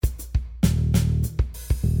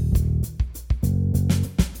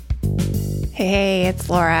Hey, it's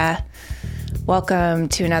Laura. Welcome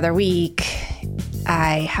to another week.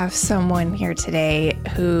 I have someone here today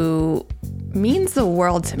who means the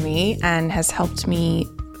world to me and has helped me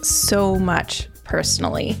so much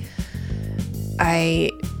personally.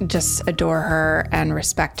 I just adore her and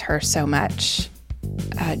respect her so much.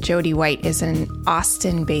 Jody White is an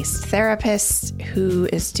Austin-based therapist who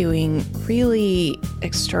is doing really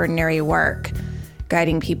extraordinary work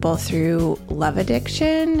guiding people through love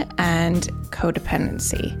addiction and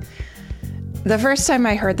codependency. The first time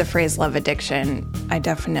I heard the phrase love addiction, I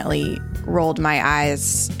definitely rolled my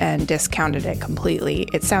eyes and discounted it completely.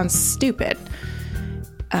 It sounds stupid.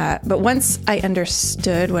 But once I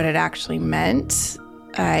understood what it actually meant,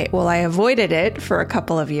 I avoided it for a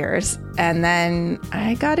couple of years, and then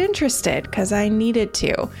I got interested because I needed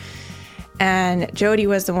to. And Jody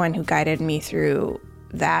was the one who guided me through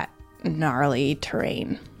that gnarly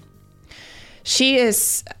terrain. She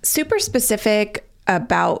is super specific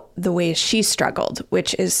about the ways she struggled,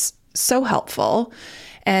 which is so helpful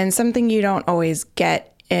and something you don't always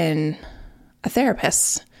get in a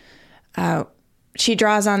therapist. She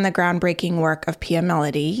draws on the groundbreaking work of Pia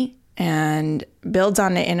Mellody and builds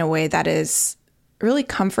on it in a way that is really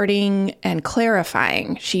comforting and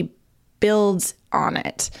clarifying. She builds on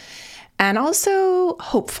it and also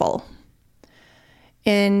hopeful.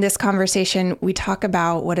 In this conversation, we talk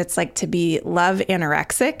about what it's like to be love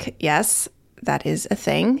anorexic. Yes, that is a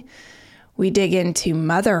thing. We dig into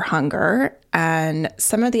mother hunger and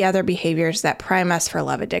some of the other behaviors that prime us for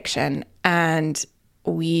love addiction. And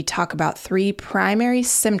we talk about 3 primary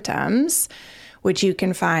symptoms, which you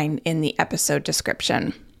can find in the episode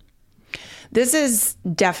description. This is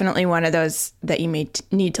definitely one of those that you may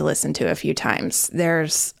need to listen to a few times.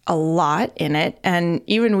 There's a lot in it, and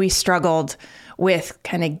even we struggled with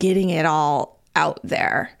kind of getting it all out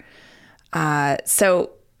there. So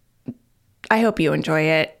I hope you enjoy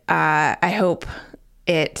it. I hope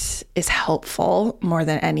it is helpful more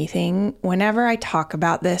than anything. Whenever I talk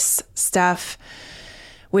about this stuff,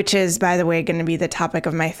 which is, by the way, going to be the topic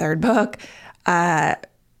of my 3rd book,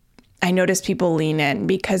 I notice people lean in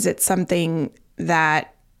because it's something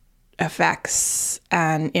that affects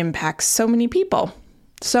and impacts so many people,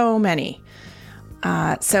 so many.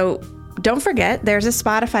 So don't forget, there's a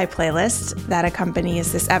Spotify playlist that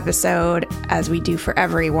accompanies this episode, as we do for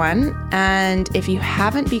everyone. And if you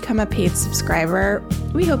haven't become a paid subscriber,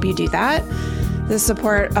 we hope you do that. The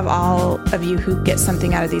support of all of you who get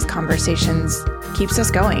something out of these conversations keeps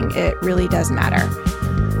us going. It really does matter.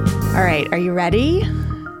 All right, are you ready?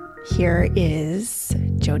 Here is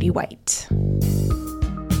Jody White.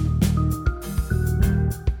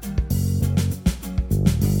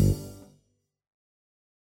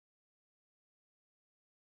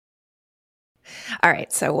 All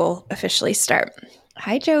right, so we'll officially start.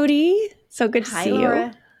 Hi, Jody. So good to see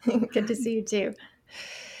Laura. Good to see you too.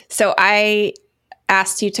 So I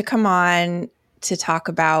asked you to come on to talk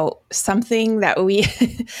about something that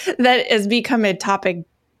that has become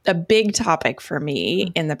a big topic for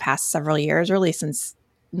me in the past several years, really since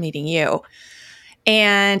meeting you.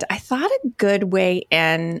 And I thought a good way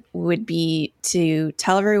in would be to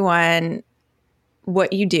tell everyone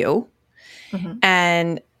what you do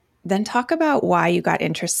and then talk about why you got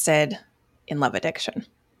interested in love addiction.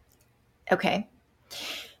 Okay.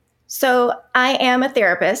 So I am a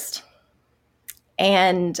therapist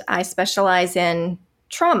and I specialize in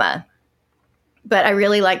trauma, but I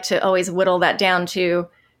really like to always whittle that down to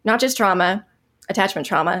not just trauma,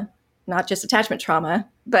 not just attachment trauma,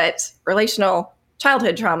 but relational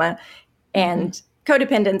childhood trauma and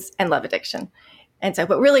codependence and love addiction. And so,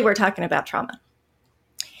 but really we're talking about trauma.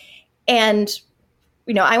 And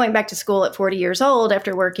I went back to school at 40 years old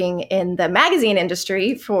after working in the magazine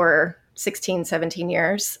industry for 16, 17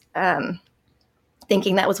 years,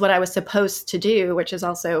 thinking that was what I was supposed to do, which is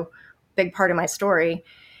also a big part of my story,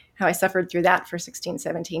 how I suffered through that for 16,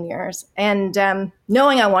 17 years. And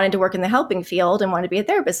knowing I wanted to work in the helping field and wanted to be a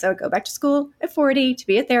therapist, so I'd go back to school at 40 to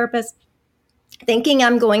be a therapist, thinking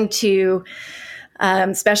I'm going to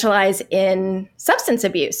specialize in substance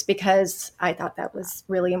abuse because I thought that was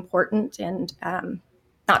really important and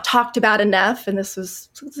not talked about enough. And this was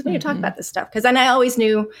me to talk about this stuff. Because then I always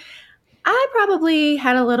knew I probably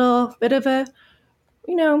had a little bit of a,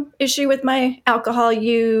 issue with my alcohol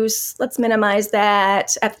use. Let's minimize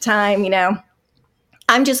that at the time,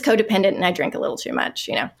 I'm just codependent and I drink a little too much,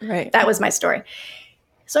 Right. That was my story.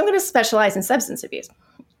 So I'm going to specialize in substance abuse.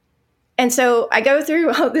 And so I go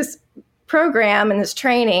through all this program and this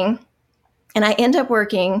training, and I end up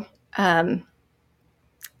working in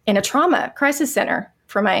a trauma crisis center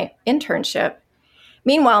for my internship.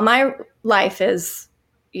 Meanwhile, my life is,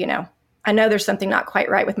 I know there's something not quite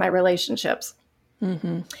right with my relationships.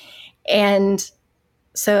 Mm-hmm. And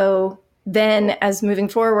so then as moving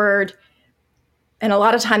forward, and a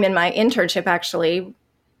lot of time in my internship, actually,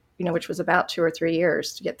 which was about 2 or 3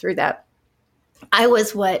 years to get through that, I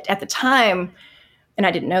was what at the time, and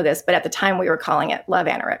I didn't know this, but at the time we were calling it love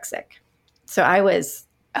anorexic. So I was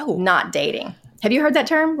not dating. Have you heard that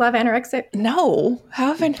term, love anorexic? No,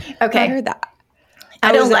 haven't heard that.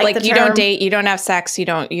 I don't like the term. You don't date, you don't have sex,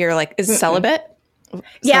 you're like, is it celibate?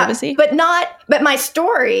 Yeah, Celibacy? but my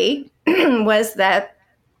story was that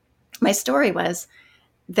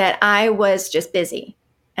I was just busy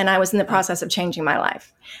and I was in the process of changing my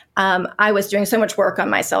life. I was doing so much work on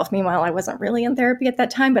myself. Meanwhile, I wasn't really in therapy at that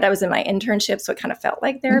time, but I was in my internship, so it kind of felt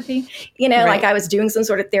like therapy, Right. like I was doing some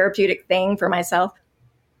sort of therapeutic thing for myself.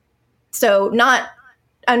 So not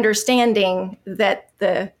understanding that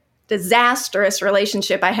the disastrous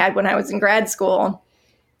relationship I had when I was in grad school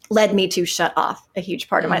led me to shut off a huge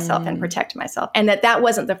part of myself and protect myself. And that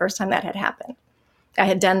wasn't the first time that had happened. I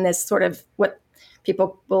had done this sort of what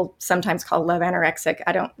people will sometimes call love anorexic.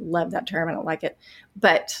 I don't love that term. I don't like it.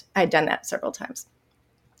 But I had done that several times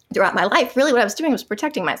throughout my life. Really what I was doing was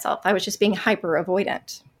protecting myself. I was just being hyper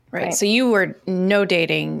avoidant. Right. So you were no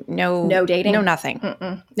dating, no dating, no nothing.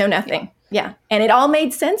 No nothing. Yeah. And it all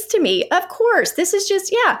made sense to me. Of course, this is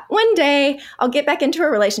just, one day I'll get back into a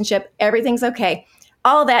relationship. Everything's okay.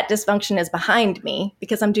 All that dysfunction is behind me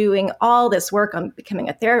because I'm doing all this work on becoming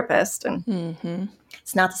a therapist. And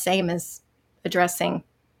it's not the same as addressing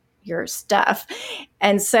your stuff.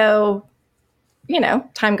 And so,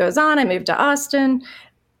 time goes on. I moved to Austin.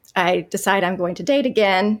 I decide I'm going to date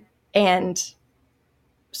again. And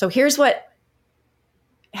so here's what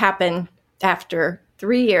happened after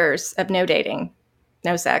 3 years of no dating,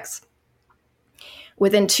 no sex.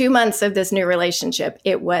 Within 2 months of this new relationship,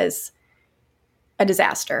 it was a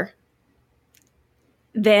disaster.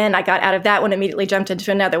 Then I got out of that one, immediately jumped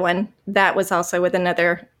into another one. That was also with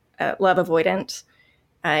another love avoidant.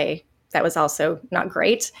 That was also not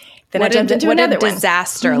great. Then I jumped into another one. What did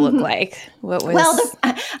disaster look like? What was? Well,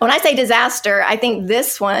 when I say disaster, I think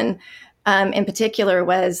this one in particular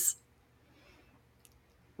was,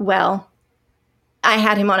 I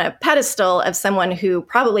had him on a pedestal of someone who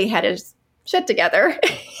probably had his shit together,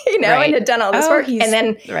 and had done all this work. And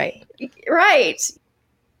then, right.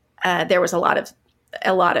 There was a lot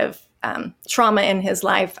of trauma in his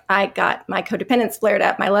life. I got my codependence flared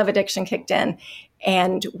up, my love addiction kicked in,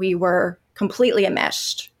 and we were completely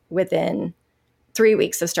enmeshed within 3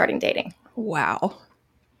 weeks of starting dating. Wow.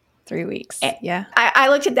 3 weeks. Yeah. I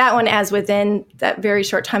looked at that one as within that very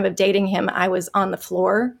short time of dating him, I was on the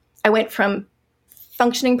floor. I went from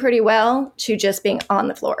functioning pretty well to just being on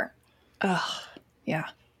the floor. Oh, yeah.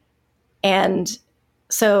 And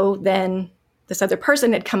so then this other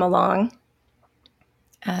person had come along,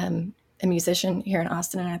 a musician here in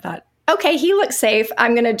Austin, and I thought, okay, he looks safe.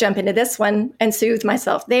 I'm going to jump into this one and soothe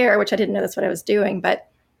myself there, which I didn't know that's what I was doing. But,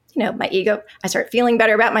 my ego, I start feeling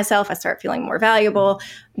better about myself. I start feeling more valuable,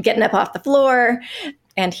 getting up off the floor.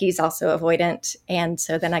 And he's also avoidant. And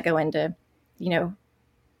so then I go into,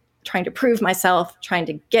 trying to prove myself, trying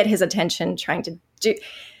to get his attention, trying to do.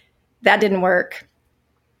 That didn't work.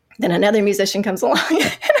 Then another musician comes along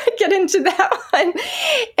and I get into that one.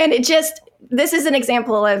 And this is an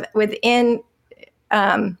example of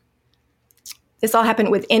this all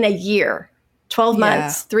happened within a year, 12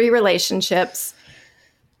 months, 3 relationships,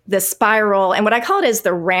 the spiral. And what I call it is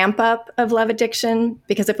the ramp up of love addiction,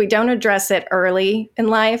 because if we don't address it early in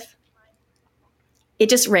life, it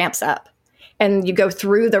just ramps up. And you go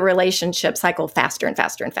through the relationship cycle faster and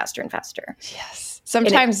faster and faster and faster. Yes.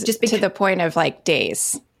 Sometimes just to the point of like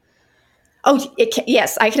days. Oh,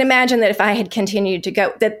 yes. I can imagine that if I had continued to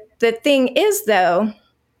go. The thing is, though,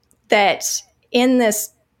 that in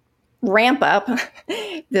this ramp up,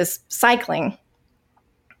 this cycling,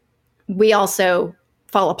 we also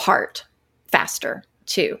fall apart faster,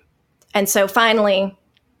 too. And so finally,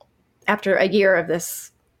 after a year of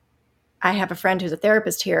this, I have a friend who's a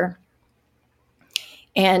therapist here.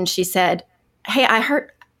 And she said, hey, I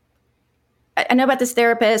know about this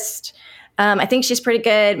therapist. I think she's pretty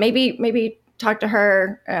good. Maybe talk to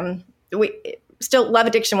her. Still, love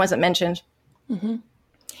addiction wasn't mentioned. Mm-hmm.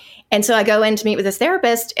 And so I go in to meet with this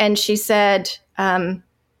therapist, and she said, it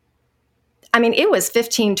was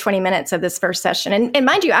 15, 20 minutes of this first session. And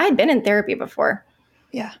mind you, I had been in therapy before.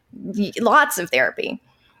 Yeah. Lots of therapy.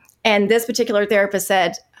 And this particular therapist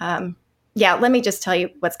said, let me just tell you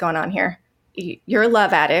what's going on here. You're a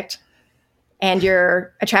love addict, and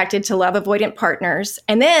you're attracted to love avoidant partners.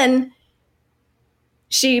 And then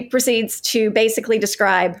she proceeds to basically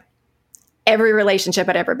describe every relationship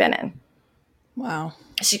I'd ever been in. Wow.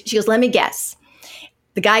 She goes, let me guess.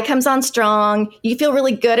 The guy comes on strong. You feel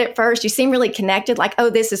really good at first. You seem really connected, like, oh,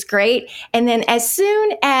 this is great. And then as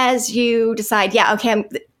soon as you decide, yeah, okay,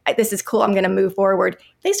 this is cool, I'm going to move forward,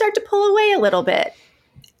 they start to pull away a little bit.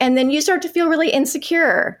 And then you start to feel really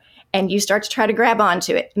insecure and you start to try to grab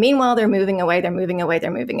onto it. Meanwhile, they're moving away, they're moving away,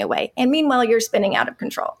 they're moving away. And meanwhile, you're spinning out of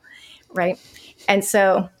control, right? And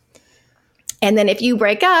then if you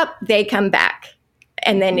break up, they come back.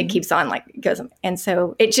 And then it keeps on, like, it goes. And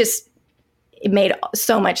so it made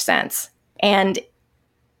so much sense. And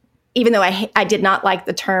even though I did not like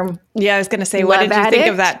the term. Yeah, I was going to say, what did you think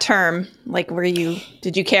of that term? Like,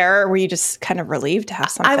 did you care, or were you just kind of relieved to have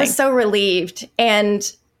something? I was so relieved.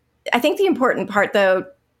 And I think the important part, though,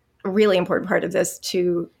 a really important part of this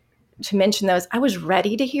to mention, though, is I was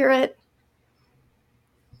ready to hear it.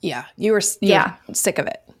 Yeah, you were sick of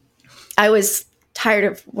it. I was tired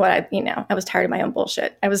of I was tired of my own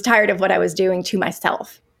bullshit. I was tired of what I was doing to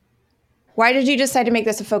myself. Why did you decide to make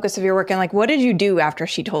this a focus of your work? And like, what did you do after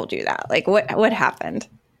she told you that? Like, what happened?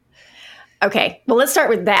 Okay, well, let's start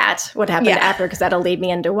with that. What happened after, because that'll lead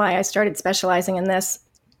me into why I started specializing in this.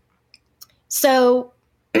 So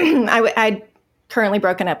I'd currently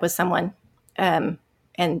broken up with someone, and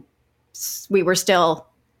we were still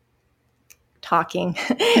talking.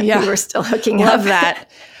 Yeah. We were still hooking up. Love that.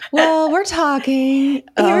 Well, we're talking.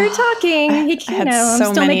 We were talking.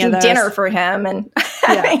 I'm still making dinner for him, and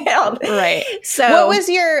right. So, what was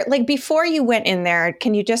your, like, before you went in there?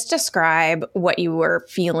 Can you just describe what you were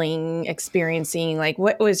feeling, experiencing? Like,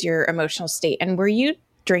 what was your emotional state? And were you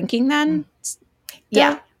drinking then?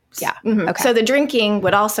 Yeah. Mm-hmm. Okay. So the drinking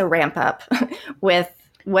would also ramp up with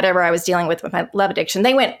whatever I was dealing with my love addiction.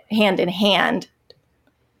 They went hand in hand.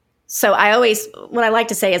 So what I like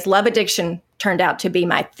to say is love addiction turned out to be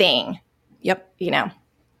my thing. Yep.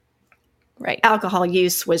 Right. Alcohol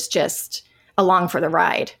use was just along for the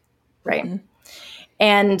ride. Right. Mm-hmm.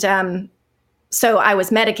 And so I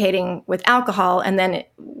was medicating with alcohol. And then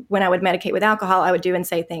when I would medicate with alcohol, I would do and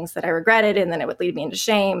say things that I regretted. And then it would lead me into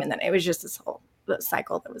shame. And then it was just this whole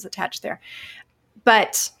cycle that was attached there.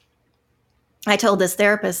 But I told this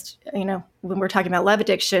therapist, when we're talking about love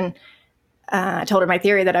addiction, I told her my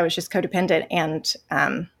theory that I was just codependent and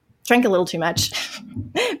drank a little too much,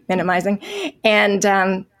 minimizing.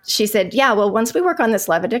 And she said, yeah, well, once we work on this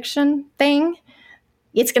love addiction thing,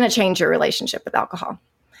 it's going to change your relationship with alcohol.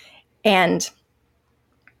 And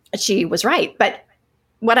she was right. But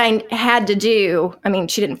what I had to do,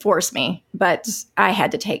 she didn't force me, but I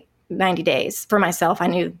had to take 90 days for myself. I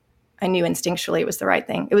knew instinctually it was the right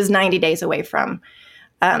thing. It was 90 days away from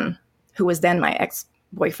who was then my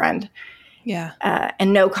ex-boyfriend. Yeah.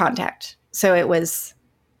 And no contact. So it was,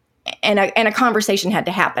 and a conversation had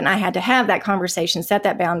to happen. I had to have that conversation, set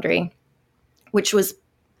that boundary, which was,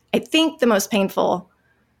 I think, the most painful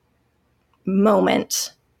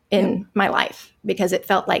moment in my life, because it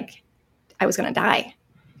felt like I was going to die.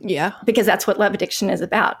 Yeah. Because that's what love addiction is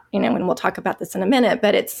about, and we'll talk about this in a minute,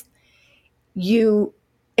 but it's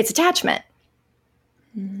attachment.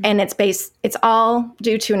 Mm-hmm. And it's all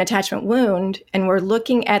due to an attachment wound. And we're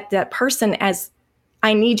looking at that person as,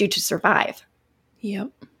 I need you to survive.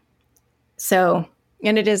 Yep. So.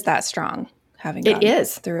 And it is that strong, having gone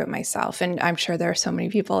through it myself. And I'm sure there are so many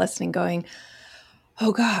people listening going,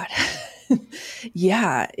 oh God,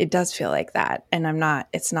 yeah, it does feel like that. And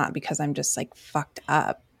it's not because I'm just like fucked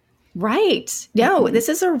up. Right. No, This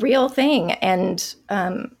is a real thing. And,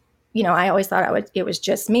 I always thought it was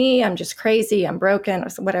just me. I'm just crazy. I'm broken, or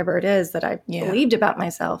whatever it is that I believed about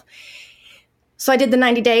myself. So I did the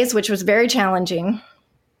 90 days, which was very challenging,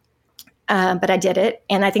 but I did it.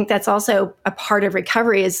 And I think that's also a part of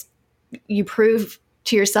recovery, is you prove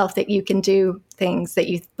to yourself that you can do things that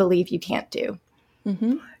you believe you can't do.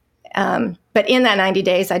 Mm-hmm. But in that 90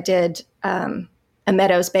 days, I did a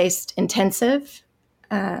Meadows-based intensive,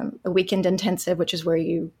 a weekend intensive, which is where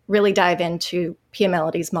you really dive into Pia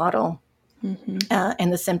Melody's model, mm-hmm.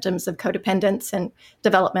 And the symptoms of codependence and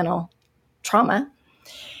developmental trauma.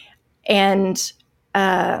 And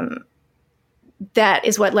that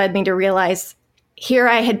is what led me to realize, here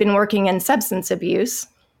I had been working in substance abuse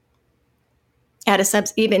at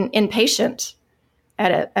even inpatient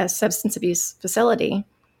at a substance abuse facility.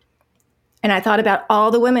 And I thought about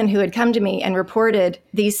all the women who had come to me and reported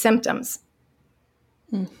these symptoms.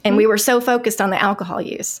 Mm-hmm. And we were so focused on the alcohol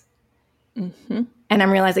use. Mm-hmm. And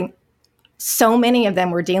I'm realizing so many of them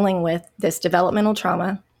were dealing with this developmental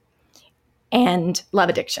trauma and love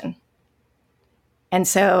addiction. And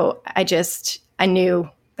so I knew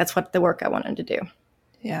that's what the work I wanted to do.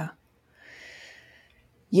 Yeah.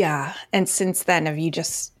 Yeah. And since then,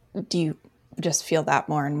 do you just feel that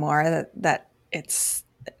more and more that it's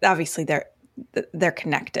obviously they're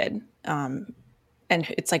connected. And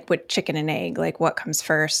it's like with chicken and egg, like what comes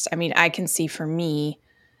first? I mean, I can see for me,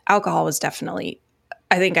 alcohol was definitely,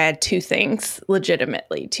 I think I had two things,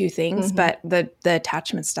 but the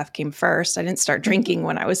attachment stuff came first. I didn't start drinking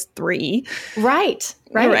when I was 3. Right.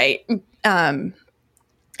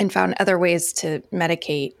 And found other ways to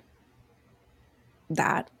medicate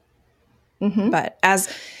that. But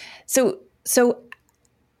so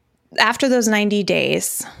after those 90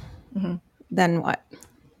 days, then what?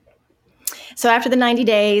 So after the 90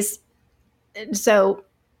 days, so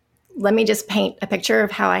let me just paint a picture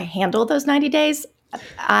of how I handled those 90 days.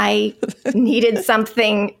 I needed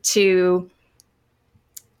something to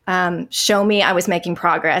show me I was making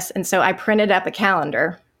progress. And so I printed up a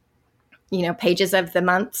calendar, pages of the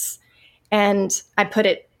months, and I put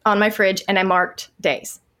it on my fridge and I marked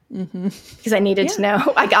days. Because I needed to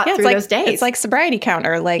know I got through those days. It's like sobriety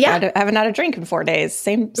counter. Like I haven't had a drink in 4 days.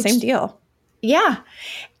 Same deal. Yeah.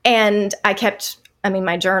 And I kept,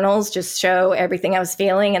 my journals just show everything I was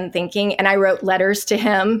feeling and thinking. And I wrote letters to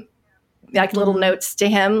him, like little notes to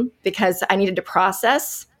him, because I needed to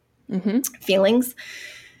process feelings.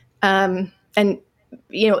 And,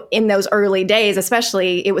 in those early days,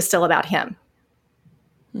 especially, it was still about him.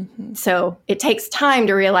 So it takes time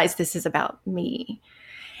to realize this is about me.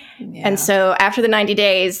 Yeah. And so after the 90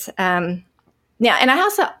 days, and I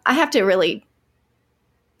have to really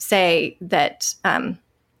say that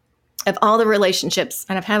of all the relationships,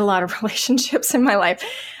 and I've had a lot of relationships in my life,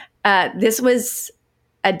 this was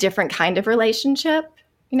a different kind of relationship.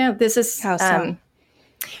 This is, how so?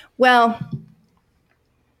 Well,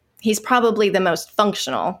 he's probably the most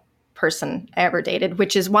functional person I ever dated,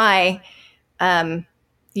 which is why, from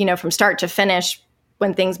start to finish,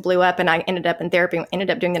 when things blew up and I ended up in therapy, ended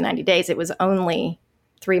up doing the 90 days, it was only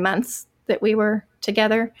 3 months that we were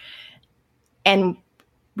together. And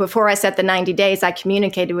before I set the 90 days, I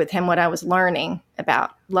communicated with him what I was learning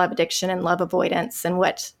about love addiction and love avoidance and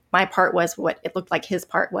what my part was, what it looked like his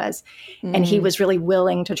part was. And he was really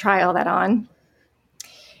willing to try all that on.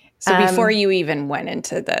 So before you even went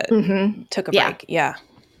into took a break.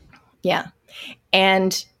 Yeah.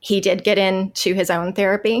 And he did get into his own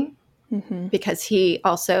therapy because he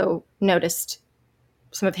also noticed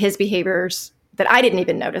some of his behaviors that I didn't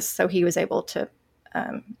even notice. So he was able to,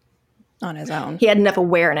 on his own. He had enough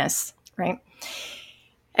awareness, right?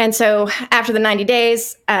 And so after the 90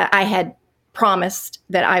 days, I had promised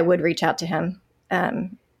that I would reach out to him.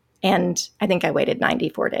 And I think I waited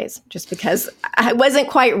 94 days just because I wasn't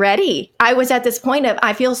quite ready. I was at this point of,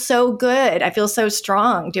 I feel so good. I feel so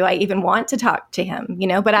strong. Do I even want to talk to him?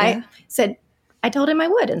 But I said, I told him I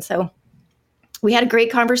would. And so we had a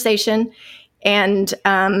great conversation, and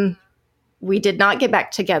we did not get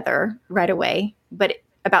back together right away, but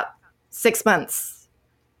about 6 months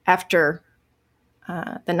after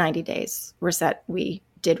the 90 days were set, we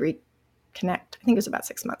did reconnect. I think it was about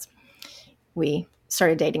 6 months. We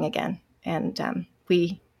started dating again, and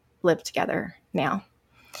we live together now.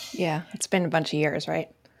 Yeah, it's been a bunch of years, right?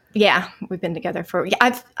 Yeah, we've been together for.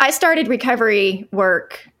 I started recovery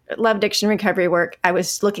work, love addiction recovery work. I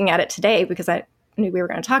was looking at it today because I knew we were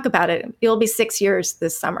going to talk about it. It'll be 6 years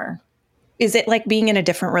this summer. Is it like being in a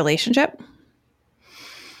different relationship?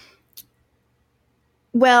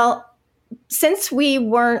 Well, since we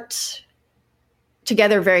weren't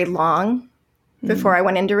together very long before I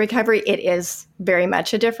went into recovery, it is very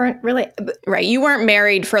much a different Right. You weren't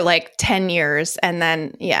married for like 10 years and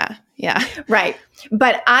then, yeah. Right.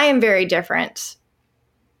 But I am very different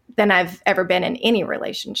than I've ever been in any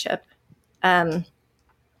relationship. I'm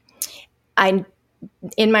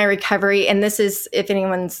in my recovery, and this is, if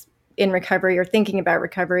anyone's in recovery or thinking about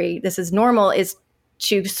recovery, this is normal, is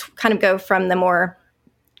to kind of go from the more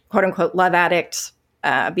quote unquote love addict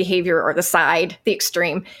behavior or the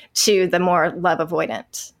extreme, to the more love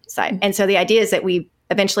avoidant side. And so the idea is that we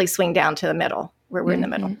eventually swing down to the middle, where we're in the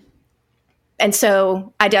middle. And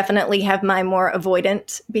so I definitely have my more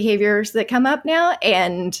avoidant behaviors that come up now,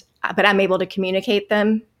 but I'm able to communicate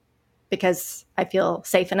them because I feel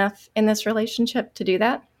safe enough in this relationship to do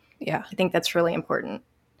that. Yeah. I think that's really important.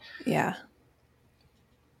 Yeah.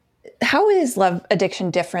 How is love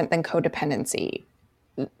addiction different than codependency?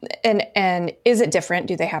 And is it different?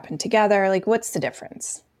 Do they happen together? Like, what's the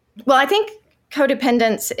difference? Well, I think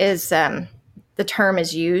codependence is, the term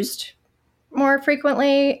is used more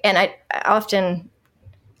frequently. And I often,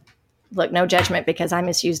 look, no judgment, because I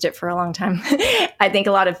misused it for a long time. I think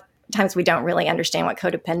a lot of times we don't really understand what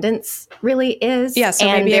codependence really is. Yeah, so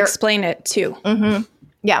maybe explain it too.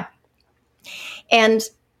 Yeah. And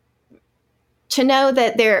to know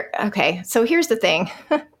that okay, so here's the thing.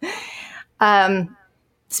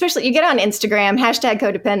 Especially you get on Instagram, hashtag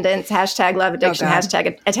codependence, hashtag love addiction,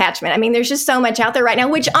 hashtag attachment. I mean, there's just so much out there right now,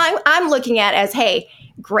 which I'm looking at as, hey,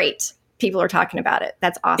 great. People are talking about it.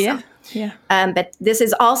 That's awesome. Yeah. But this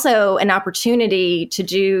is also an opportunity to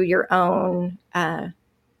do your own,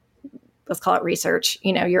 let's call it research,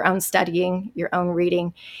 your own studying, your own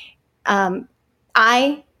reading.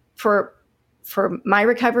 For my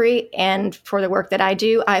recovery and for the work that I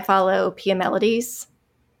do, I follow Pia Melody's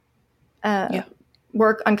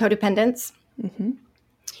work on codependence. Mm-hmm.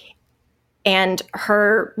 And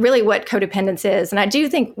really what codependence is. And I do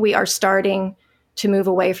think we are starting to move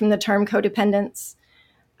away from the term codependence.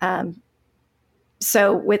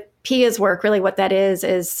 So with Pia's work, really what that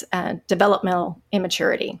is developmental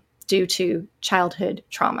immaturity due to childhood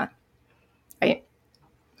trauma, right?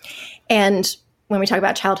 And when we talk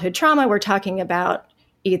about childhood trauma, we're talking about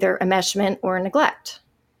either enmeshment or neglect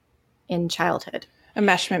in childhood.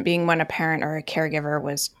 Enmeshment being when a parent or a caregiver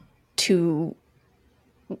was too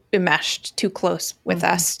enmeshed, too close with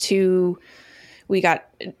us, we got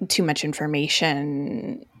too much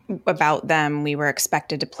information about them. We were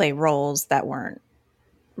expected to play roles that weren't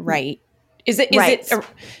right. Is enmeshment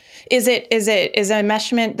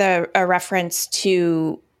a reference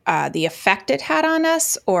to the effect it had on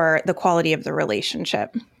us or the quality of the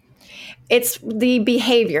relationship? It's the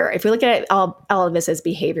behavior. If we look at it, all of this as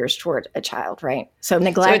behaviors toward a child, right? So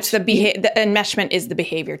neglect. So it's the enmeshment is the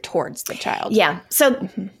behavior towards the child. Yeah. So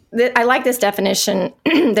I like this definition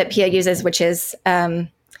that Pia uses, which is in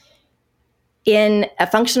a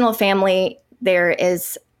functional family, there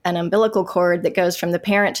is an umbilical cord that goes from the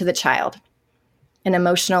parent to the child, an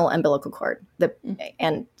emotional umbilical cord.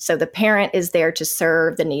 And so the parent is there to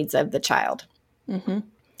serve the needs of the child. Mm-hmm.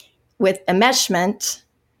 With enmeshment,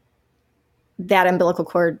 that umbilical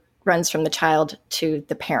cord runs from the child to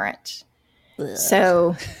the parent. Ugh.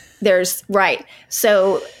 So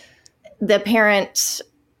So the parent,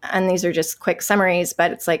 and these are just quick summaries,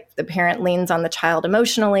 but it's like the parent leans on the child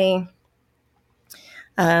emotionally,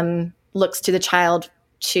 looks to the child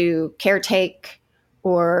to caretake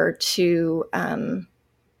or to,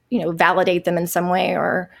 validate them in some way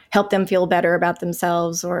or help them feel better about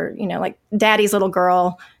themselves or, like daddy's little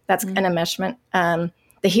girl, that's an enmeshment.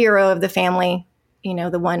 The hero of the family,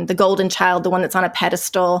 the golden child, the one that's on a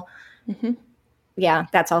pedestal. Mm-hmm. Yeah,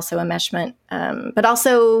 that's also enmeshment. But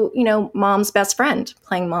also, mom's best friend,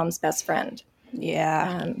 playing mom's best friend.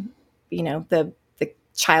 Yeah. The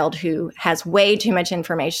child who has way too much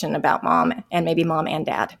information about mom and maybe mom and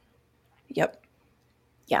dad. Yep.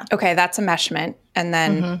 Yeah. Okay, that's enmeshment. And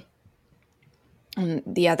then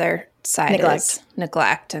the other side is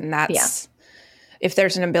neglect. And that's, if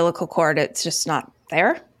there's an umbilical cord, it's just not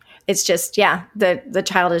there. It's just, the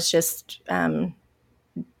child is just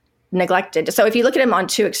neglected. So if you look at them on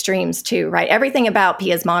two extremes too, right? Everything about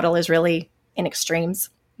Pia's model is really in extremes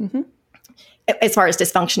as far as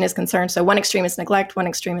dysfunction is concerned. So one extreme is neglect, one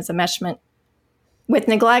extreme is enmeshment. With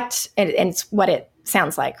neglect, and it's what it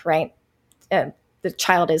sounds like, right? The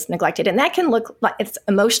child is neglected. And that can look like it's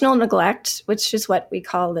emotional neglect, which is what we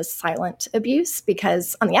call the silent abuse,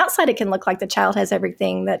 because on the outside, it can look like the child has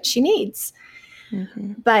everything that she needs.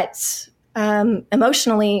 Mm-hmm. But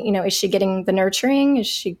emotionally, is she getting the nurturing? Is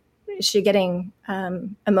she getting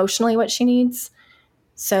emotionally what she needs?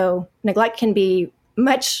 So neglect can be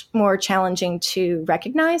much more challenging to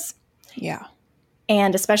recognize. Yeah.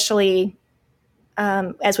 And especially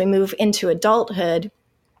as we move into adulthood,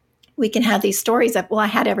 we can have these stories of, well, I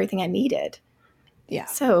had everything I needed. Yeah.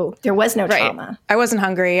 So there was no trauma. I wasn't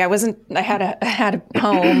hungry. I had a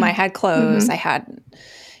home. I had clothes. I had,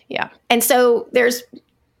 And so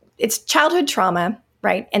it's childhood trauma,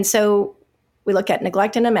 right? And so we look at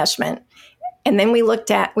neglect and enmeshment. And then we look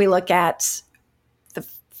at the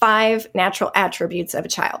 5 natural attributes of a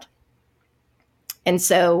child. And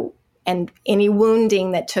any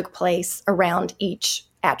wounding that took place around each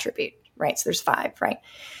attribute, right? So there's 5, right?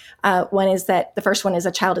 One is that the first one is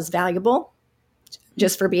a child is valuable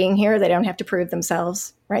just for being here. They don't have to prove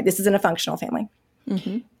themselves, right? This is in a functional family.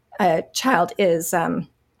 Mm-hmm. A child is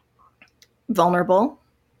vulnerable.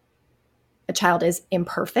 A child is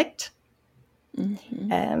imperfect.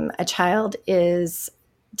 Mm-hmm. A child is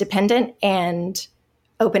dependent and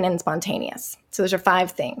open and spontaneous. So those are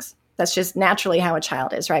 5 things. That's just naturally how a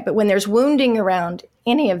child is, right? But when there's wounding around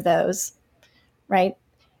any of those, right,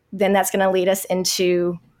 then that's going to lead us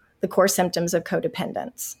into the core symptoms of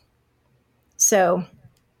codependence. So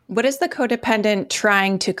what is the codependent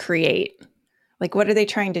trying to create? Like, what are they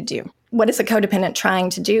trying to do? What is a codependent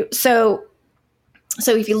trying to do? So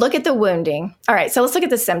So if you look at the wounding, all right, so let's look at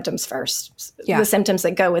the symptoms first, the symptoms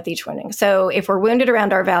that go with each wounding. So if we're wounded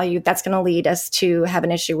around our value, that's going to lead us to have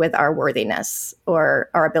an issue with our worthiness or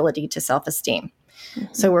our ability to self-esteem.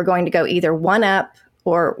 Mm-hmm. So we're going to go either one up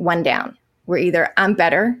or one down. We're either I'm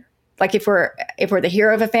better. Like if we're the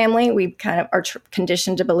hero of a family, we kind of are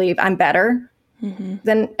conditioned to believe I'm better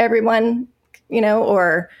than everyone,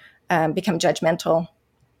 or become judgmental,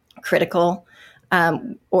 critical.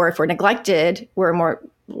 Or if we're neglected, we're more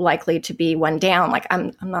likely to be one down. Like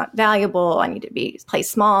I'm not valuable. I need to play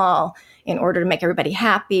small in order to make everybody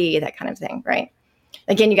happy, that kind of thing, right?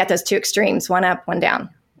 Again, you got those two extremes, one up, one down,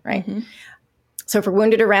 right? Mm-hmm. So if we're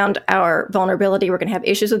wounded around our vulnerability, we're going to have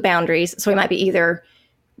issues with boundaries. So we might be either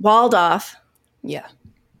walled off,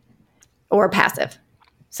 or passive.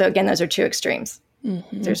 So again, those are two extremes.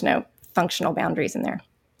 Mm-hmm. There's no functional boundaries in there.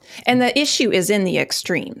 And the issue is in the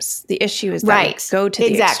extremes. The issue is that we go to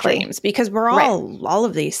the extremes because we're all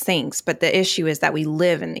of these things, but the issue is that we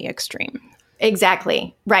live in the extreme.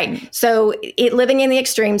 Exactly. Right. Mm-hmm. So living in the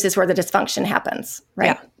extremes is where the dysfunction happens,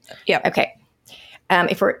 right? Yeah. Okay.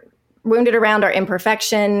 If we're wounded around our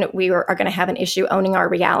imperfection, we are going to have an issue owning our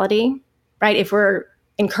reality, right? If we're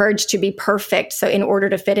encouraged to be perfect, so in order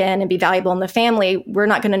to fit in and be valuable in the family, we're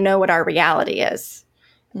not going to know what our reality is.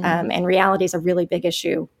 Mm-hmm. And reality is a really big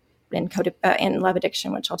issue in love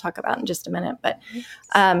addiction, which I'll talk about in just a minute. But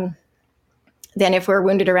then if we're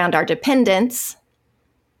wounded around our dependence,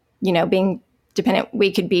 being dependent,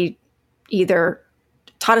 we could be either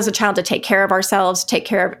taught as a child to take care of ourselves, take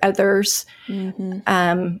care of others,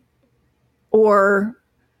 or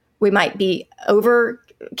we might be over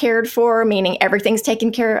cared for, meaning everything's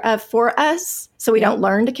taken care of for us. So we don't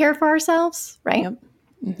learn to care for ourselves, right? Yep.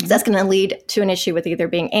 Mm-hmm. So that's going to lead to an issue with either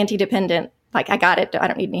being anti-dependent, like I got it, I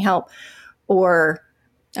don't need any help, or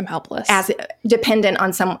I'm helpless, as dependent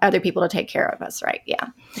on some other people to take care of us, right?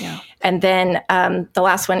 Yeah. And then the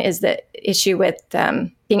last one is the issue with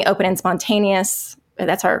being open and spontaneous.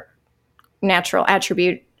 That's our natural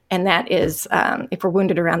attribute, and that is if we're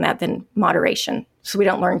wounded around that, then moderation. So we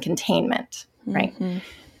don't learn containment, right? Mm-hmm.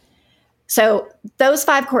 So those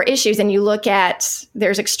 5 core issues, and you look at,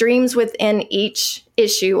 there's extremes within each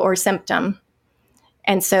issue or symptom.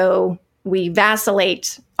 And so we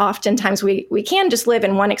vacillate. Oftentimes we can just live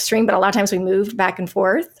in one extreme, but a lot of times we move back and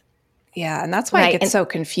forth. Yeah. And that's why it gets so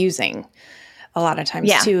confusing a lot of times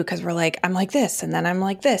too, because we're like, I'm like this, and then I'm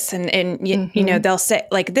like this. And they'll say,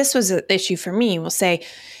 like, this was an issue for me. We'll say,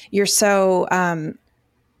 you're so,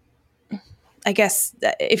 I guess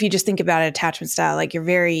if you just think about an attachment style, like you're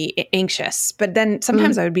very anxious, but then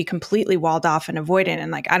sometimes I would be completely walled off and avoidant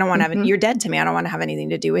and like, I don't want to have, you're dead to me. I don't want to have anything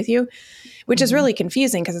to do with you, which is really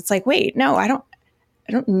confusing because it's like, wait, no, I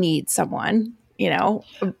don't need someone,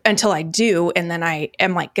 until I do. And then I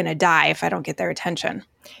am like going to die if I don't get their attention.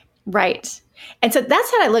 Right. And so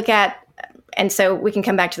that's how I look at, and so we can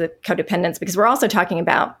come back to the codependence because we're also talking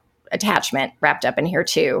about attachment wrapped up in here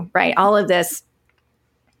too, right? All of this,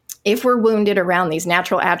 if we're wounded around these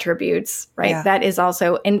natural attributes, right, that is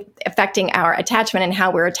also affecting our attachment and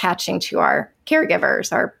how we're attaching to our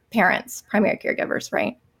caregivers, our parents, primary caregivers,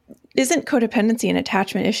 right? Isn't codependency an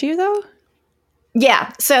attachment issue though?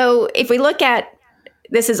 Yeah. So if we look at,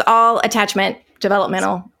 this is all attachment,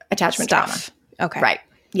 developmental attachment stuff. Trauma. Okay. Right.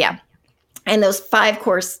 Yeah. And those 5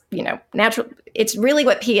 course, natural, it's really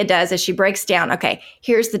what Pia does is she breaks down, okay,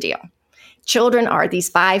 here's the deal. Children are these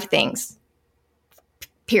 5 things.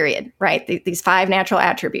 Period, right? These 5 natural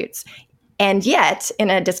attributes. And yet, in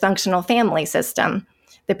a dysfunctional family system,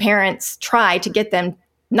 the parents try to get them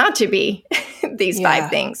not to be these 5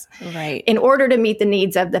 things, right, in order to meet the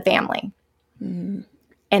needs of the family. Mm-hmm.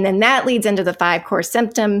 And then that leads into the 5 core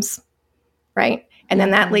symptoms, right? And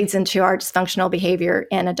then that leads into our dysfunctional behavior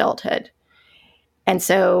in adulthood. And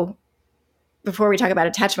so before we talk about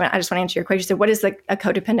attachment, I just want to answer your question. So what is a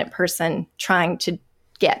codependent person trying to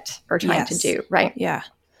get or trying to do, right? Yeah.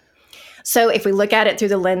 So if we look at it through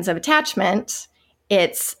the lens of attachment,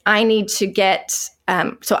 it's I need to get,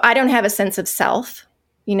 so I don't have a sense of self.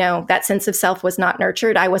 That sense of self was not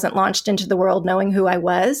nurtured. I wasn't launched into the world knowing who I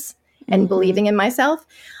was and believing in myself.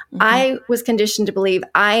 Mm-hmm. I was conditioned to believe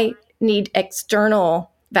I need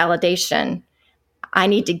external validation. I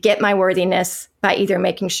need to get my worthiness by either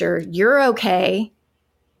making sure you're okay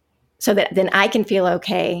so that then I can feel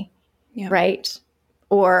okay, right?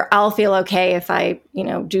 Or I'll feel okay if I,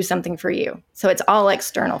 do something for you. So it's all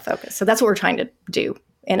external focus. So that's what we're trying to do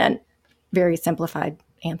in a very simplified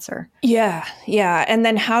answer. Yeah. Yeah. And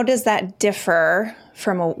then how does that differ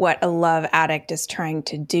from what a love addict is trying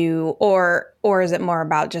to do? Or is it more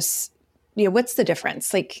about just, what's the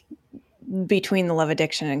difference like between the love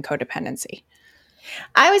addiction and codependency?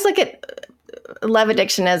 I always look at love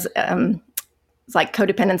addiction as it's like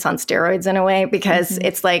codependence on steroids in a way, because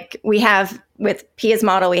it's like we have with Pia's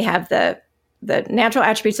model, we have the natural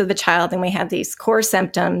attributes of the child, and we have these core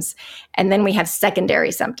symptoms, and then we have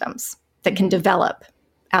secondary symptoms that can develop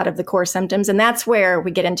out of the core symptoms, and that's where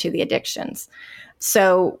we get into the addictions.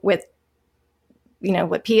 So with,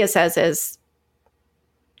 what Pia says is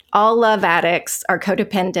all love addicts are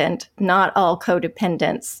codependent, not all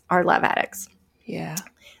codependents are love addicts. Yeah.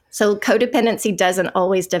 So codependency doesn't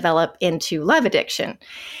always develop into love addiction.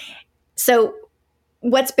 So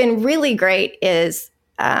what's been really great is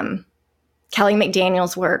Kelly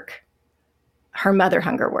McDaniel's work, her mother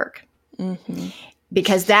hunger work,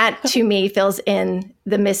 because that to me fills in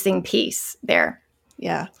the missing piece there.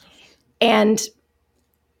 Yeah. And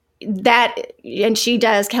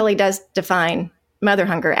Kelly does define mother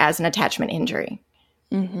hunger as an attachment injury.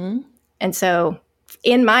 And so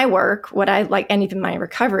in my work, what I like, and even my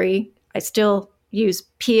recovery, I still use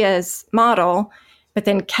Pia's model, but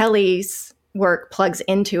then Kelly's work plugs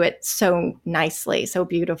into it so nicely, so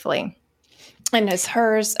beautifully. And is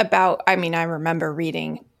hers about, I remember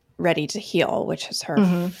reading Ready to Heal, which is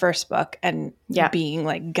her first book, and being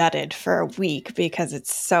like gutted for a week because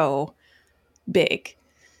it's so big.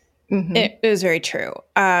 It was very true.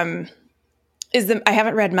 I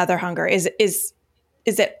haven't read Mother Hunger. Is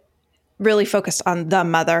it really focused on the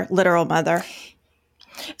mother, literal mother?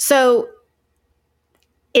 So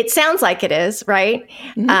it sounds like it is, right?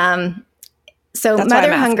 So that's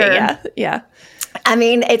Mother Hunger. Yeah.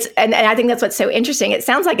 It's, and I think that's what's so interesting. It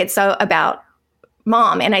sounds like it's so about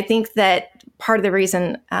mom. And I think that part of the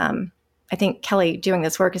reason I think Kelly doing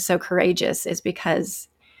this work is so courageous is because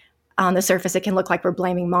on the surface, it can look like we're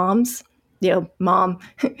blaming moms. Mom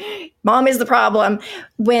is the problem,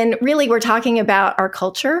 when really we're talking about our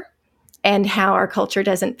culture and how our culture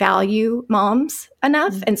doesn't value moms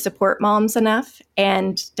enough and support moms enough,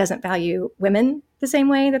 and doesn't value women the same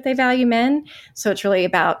way that they value men. So it's really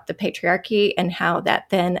about the patriarchy and how that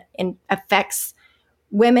then affects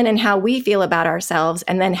women and how we feel about ourselves,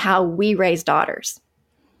 and then how we raise daughters.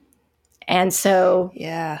 And so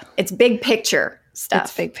it's big picture stuff.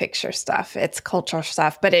 It's big picture stuff. It's cultural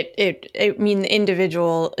stuff, but the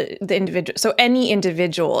individual. So any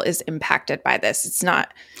individual is impacted by this. It's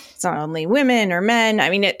not only women or men.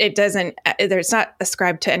 It doesn't, there's not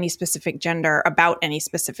ascribed to any specific gender about any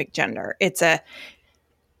specific gender. It's a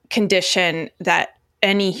condition that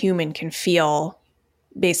any human can feel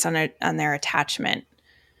based on their attachment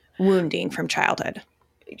wounding from childhood.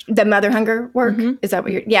 The mother hunger work? Is that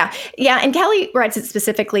what you're... Yeah. And Kelly writes it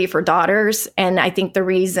specifically for daughters. And I think the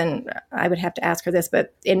reason, I would have to ask her this,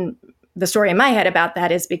 but in the story in my head about that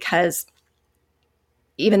is because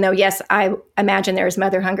even though, yes, I imagine there is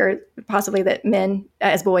mother hunger, possibly that men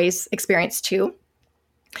as boys experience too,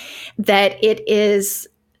 that it is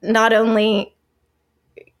not only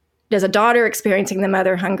does a daughter experiencing the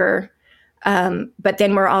mother hunger, but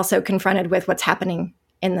then we're also confronted with what's happening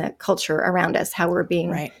in the culture around us, how we're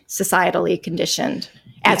being societally conditioned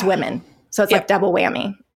as women. So it's like double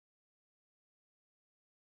whammy.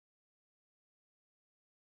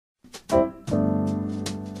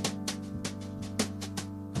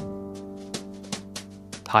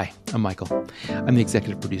 Hi, I'm Michael. I'm the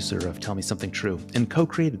executive producer of Tell Me Something True and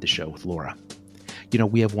co-created the show with Laura.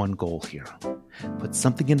 We have one goal here. Put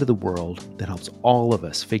something into the world that helps all of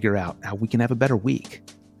us figure out how we can have a better week.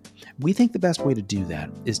 We think the best way to do that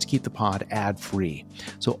is to keep the pod ad-free,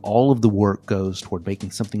 so all of the work goes toward making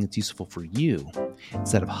something that's useful for you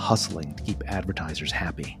instead of hustling to keep advertisers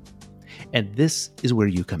happy. And this is where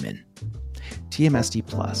you come in. TMST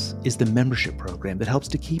Plus is the membership program that helps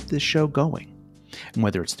to keep this show going. And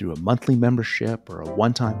whether it's through a monthly membership or a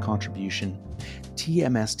one-time contribution,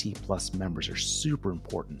 TMST Plus members are super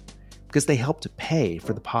important because they help to pay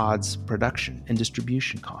for the pod's production and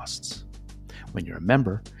distribution costs. When you're a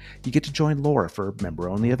member, you get to join Laura for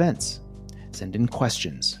member-only events, send in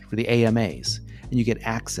questions for the AMAs, and you get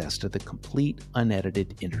access to the complete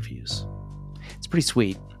unedited interviews. It's pretty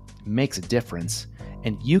sweet, it makes a difference,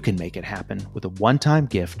 and you can make it happen with a one-time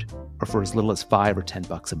gift or for as little as $5 or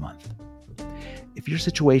 $10 a month. If your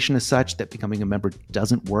situation is such that becoming a member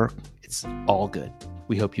doesn't work, it's all good.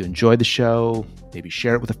 We hope you enjoy the show, maybe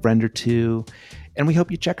share it with a friend or two, and we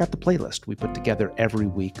hope you check out the playlist we put together every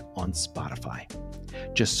week on Spotify.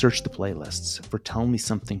 Just search the playlists for Tell Me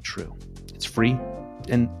Something True. It's free,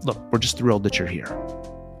 and look, we're just thrilled that you're here.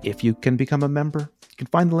 If you can become a member, you can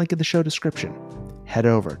find the link in the show description. Head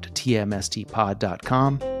over to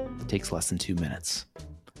tmstpod.com. It takes less than 2 minutes.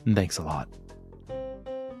 And thanks a lot.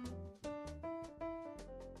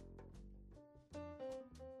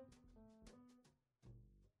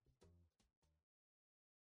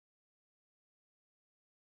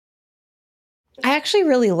 I actually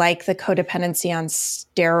really like the codependency on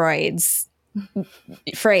steroids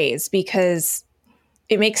phrase because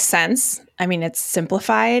it makes sense. I mean, it's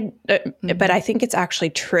simplified, but I think it's actually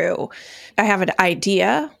true. I have an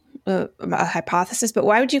idea, a hypothesis, but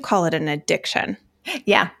why would you call it an addiction?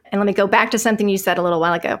 Yeah. And let me go back to something you said a little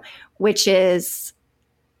while ago, which is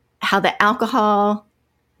how the alcohol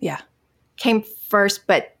came first,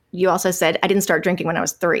 but you also said, I didn't start drinking when I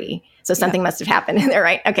was 3. So something must have happened in there,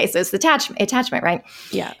 right? Okay. So it's the attachment, right?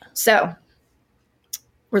 Yeah. So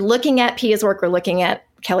we're looking at Pia's work. We're looking at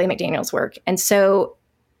Kelly McDaniel's work. And so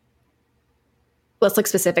let's look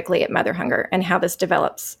specifically at mother hunger and how this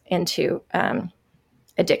develops into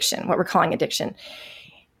addiction, what we're calling addiction,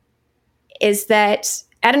 is that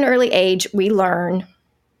at an early age, we learn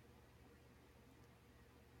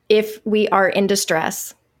if we are in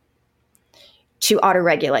distress to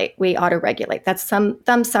auto-regulate. We auto-regulate. That's some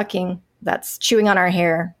thumb sucking, that's chewing on our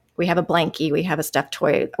hair. We have a blankie, we have a stuffed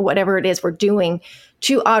toy, whatever it is we're doing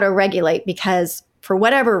to auto-regulate because for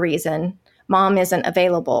whatever reason, mom isn't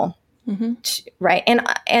available. Right.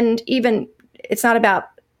 And even it's not about,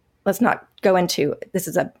 let's not go into this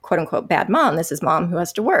is a quote unquote bad mom. This is mom who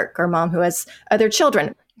has to work or mom who has other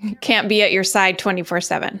children. Can't be at your side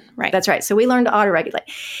 24/7. Right. That's right. So we learn to auto-regulate.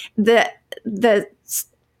 The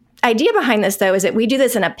idea behind this though is that we do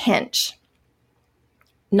this in a pinch.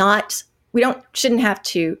 Shouldn't have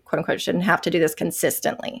to, quote unquote, shouldn't have to do this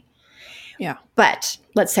consistently. Yeah. But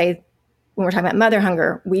let's say when we're talking about mother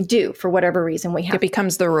hunger, we do for whatever reason we have. It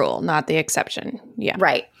becomes the rule, not the exception. Yeah.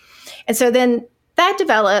 Right. And so then that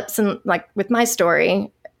develops, and like with my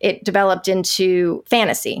story, it developed into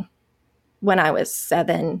fantasy when I was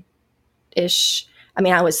 7-ish. I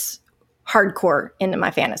mean, I was hardcore into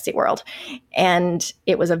my fantasy world, and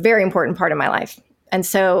it was a very important part of my life. And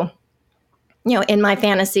so, in my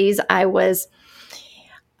fantasies, I was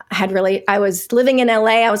living in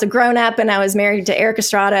LA. I was a grown up and I was married to Eric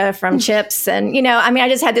Estrada from Chips. And, I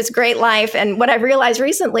just had this great life. And what I've realized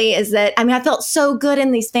recently is that, I felt so good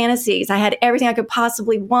in these fantasies. I had everything I could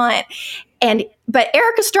possibly want. But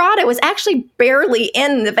Eric Estrada was actually barely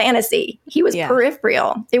in the fantasy. He was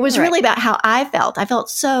peripheral. It was really about how I felt. I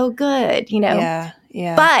felt so good, Yeah.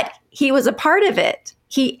 But he was a part of it.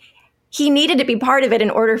 He needed to be part of it in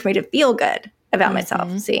order for me to feel good about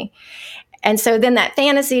myself, see? And so then that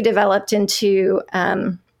fantasy developed into,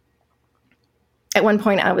 at one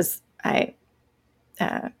point I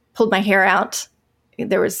pulled my hair out. I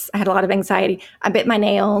had a lot of anxiety. I bit my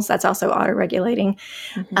nails. That's also auto-regulating.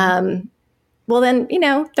 Well then,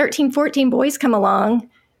 13, 14 boys come along,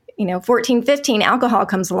 14, 15 alcohol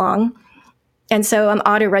comes along. And so I'm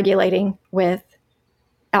auto-regulating with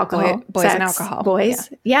alcohol, boys sex, and alcohol. Boys.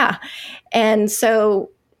 Yeah. And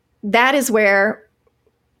so that is where,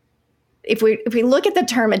 if we look at the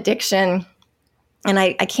term addiction, and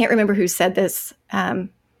I can't remember who said this. I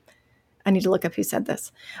need to look up who said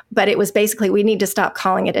this, but it was basically, we need to stop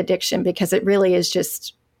calling it addiction because it really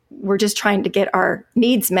is we're just trying to get our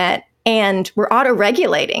needs met and we're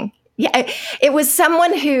auto-regulating. Yeah. It was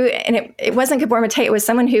someone who, and it wasn't Gabor Mate, it was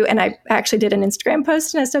someone who, and I actually did an Instagram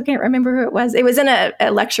post and I still can't remember who it was. It was in a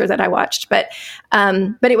lecture that I watched, but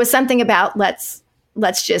it was something about, let's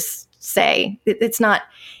just say it's not,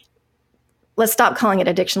 let's stop calling it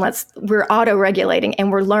addiction. We're auto-regulating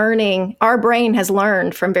and we're learning, our brain has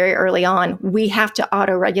learned from very early on, we have to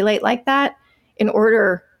auto-regulate like that in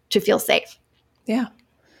order to feel safe. Yeah.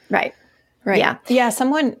 Right. Yeah.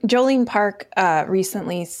 Jolene Park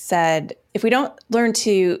recently said, if we don't learn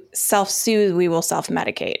to self-soothe, we will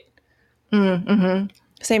self-medicate.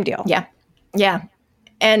 Same deal. Yeah. Yeah.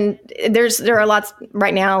 And there are lots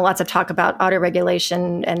of talk about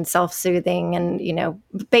auto-regulation and self-soothing and,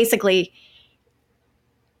 basically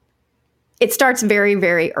it starts very,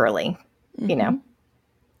 very early,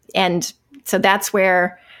 and so that's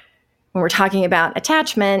where, when we're talking about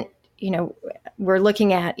attachment, we're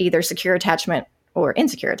looking at either secure attachment or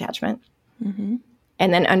insecure attachment. And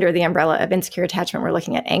then under the umbrella of insecure attachment, we're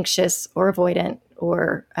looking at anxious or avoidant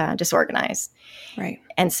or disorganized. Right.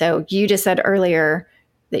 And so you just said earlier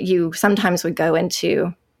that you sometimes would go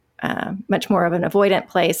into much more of an avoidant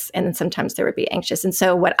place, and then sometimes there would be anxious. And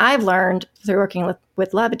so what I've learned through working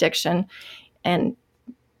with love addiction and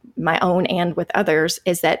my own and with others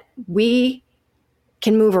is that we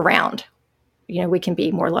can move around. We can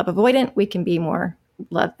be more love avoidant, we can be more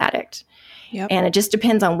love addict. Yep. And it just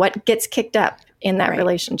depends on what gets kicked up in that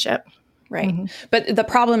relationship. Right. But the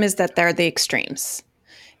problem is that they're the extremes.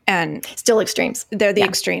 And still extremes. They're the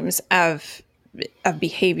extremes of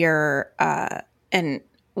behavior, and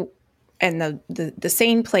the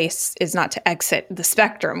sane place is not to exit the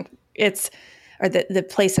spectrum. It's or the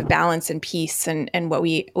place of balance and peace and what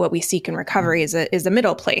we seek in recovery is a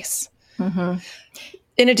middle place. Mm-hmm.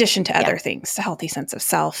 In addition to other things, a healthy sense of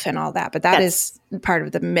self and all that, but that's part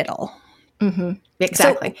of the middle. Mm-hmm.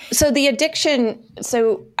 Exactly. So the addiction.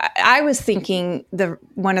 So I was thinking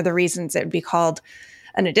one of the reasons it would be called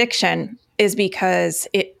an addiction is because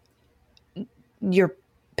you're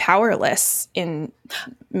powerless in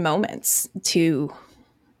moments to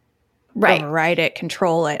override it,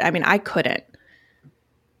 control it. I mean, I couldn't.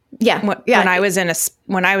 When I was in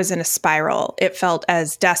a spiral, it felt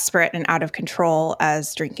as desperate and out of control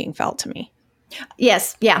as drinking felt to me.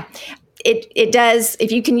 Yes. Yeah. It does.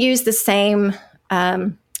 If you can use the same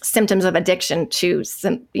symptoms of addiction to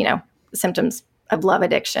symptoms of love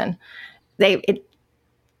addiction, they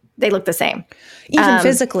look the same. Even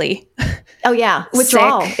physically. Oh yeah.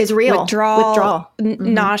 Withdrawal is real. Withdrawal.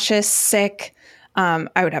 Nauseous, sick.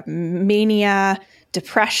 I would have mania,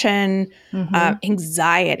 depression,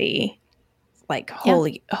 anxiety, like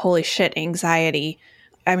holy shit, anxiety.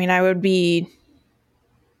 I mean, I would be,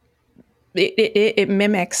 it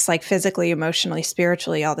mimics like physically, emotionally,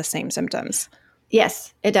 spiritually, all the same symptoms.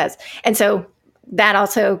 Yes, it does. And so that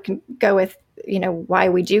also can go with, why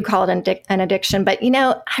we do call it an addiction. But,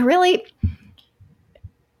 I really,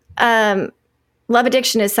 love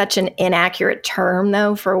addiction is such an inaccurate term,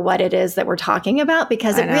 though, for what it is that we're talking about,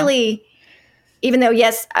 because it really, even though,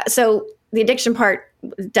 yes, so the addiction part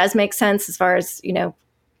does make sense as far as,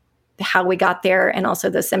 how we got there and also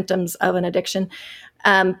the symptoms of an addiction.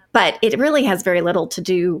 But it really has very little to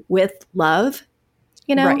do with love,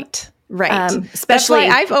 Right. Especially, that's why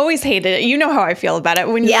I've always hated it. You know how I feel about it.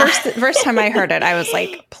 When first time I heard it, I was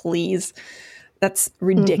like, please, that's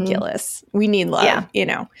ridiculous. We need love,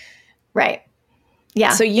 Right.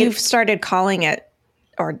 Yeah. So you've started calling it,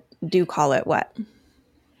 or do call it what?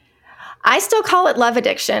 I still call it love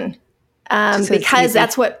addiction because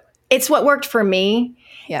it's what worked for me.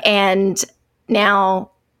 Yeah. And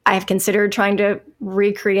now I have considered trying to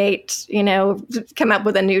recreate, come up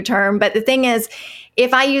with a new term. But the thing is,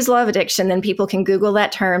 if I use love addiction, then people can Google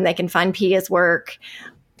that term. They can find Pia's work.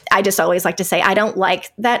 I just always like to say, I don't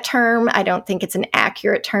like that term. I don't think it's an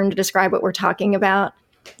accurate term to describe what we're talking about.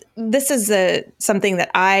 This is something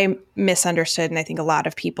that I misunderstood, and I think a lot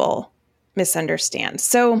of people misunderstand.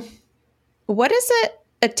 So what does an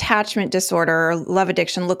attachment disorder or love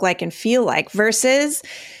addiction look like and feel like versus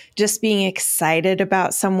just being excited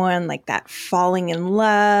about someone, like that falling in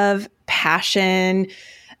love, passion,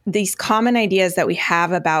 these common ideas that we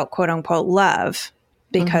have about quote unquote love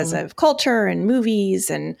because of culture and movies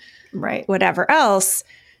and whatever else.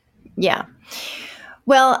 Yeah.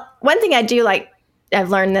 Well, one thing I do like, I've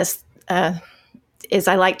learned this, is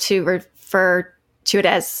I like to refer to it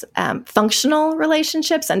as functional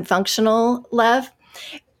relationships and functional love.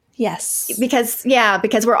 Yes. Because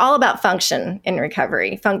we're all about function in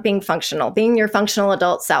recovery, being functional, being your functional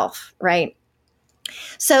adult self, right?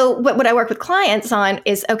 So what I work with clients on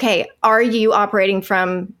is, okay, are you operating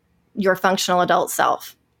from your functional adult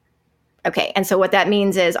self? Okay. And so what that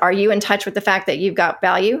means is, are you in touch with the fact that you've got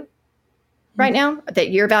value right now,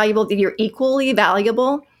 that you're valuable, that you're equally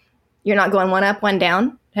valuable? You're not going one up, one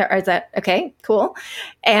down. Is that okay? Cool.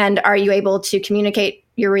 And are you able to communicate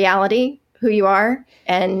your reality, who you are?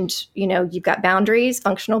 And, you've got boundaries,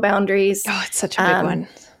 functional boundaries. Oh, it's such a big one.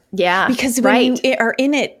 Yeah. Because when you are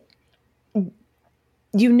in it,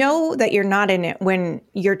 you know that you're not in it when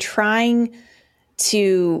you're trying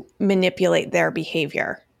to manipulate their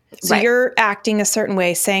behavior. So you're acting a certain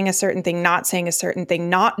way, saying a certain thing, not saying a certain thing,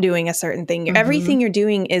 not doing a certain thing. Everything you're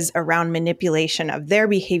doing is around manipulation of their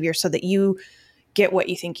behavior so that you get what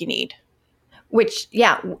you think you need.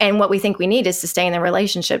 And what we think we need is to stay in the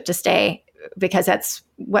relationship, because that's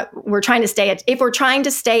what we're trying to stay at. If we're trying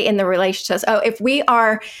to stay in the relationship, if we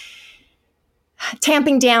are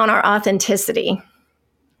tamping down our authenticity,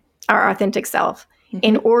 our authentic self,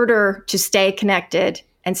 in order to stay connected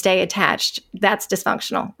and stay attached, that's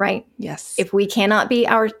dysfunctional, right? Yes. If we cannot be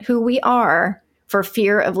who we are for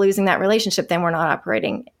fear of losing that relationship, then we're not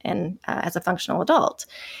operating as a functional adult.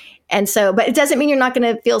 And so, but it doesn't mean you're not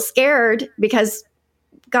going to feel scared, because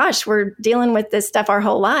gosh, we're dealing with this stuff our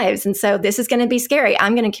whole lives. And so this is going to be scary.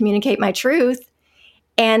 I'm going to communicate my truth.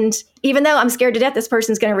 And even though I'm scared to death, this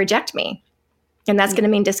person's going to reject me. And that's going to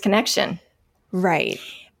mean disconnection. Right.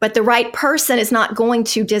 But the right person is not going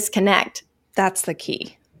to disconnect. That's the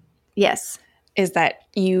key. Yes. Is that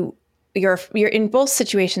you're in both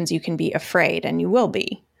situations, you can be afraid, and you will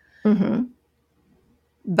be.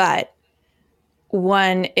 But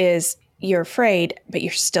one is you're afraid, but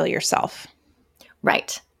you're still yourself.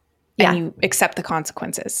 Right. And you accept the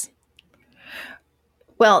consequences.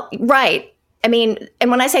 Well, right. I mean,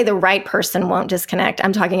 and when I say the right person won't disconnect,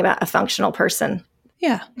 I'm talking about a functional person.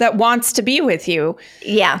 Yeah. That wants to be with you.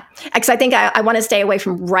 Yeah. Because I think I want to stay away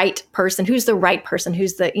from right person. Who's the right person?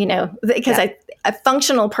 Who's the, because a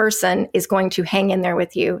functional person is going to hang in there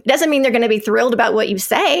with you. It doesn't mean they're going to be thrilled about what you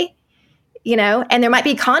say, and there might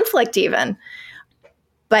be conflict even.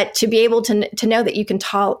 But to be able to know that you can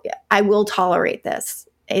I will tolerate this.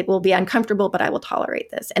 It will be uncomfortable, but I will tolerate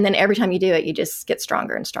this. And then every time you do it, you just get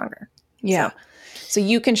stronger and stronger. Yeah. So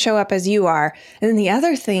you can show up as you are. And then the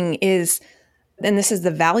other thing is, and this is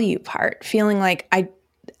the value part, feeling like I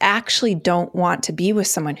actually don't want to be with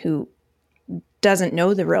someone who doesn't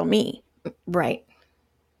know the real me. Right.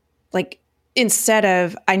 Like, instead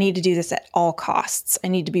of, I need to do this at all costs, I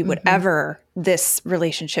need to be whatever this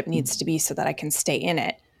relationship needs to be so that I can stay in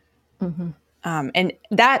it. And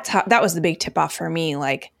that was the big tip off for me,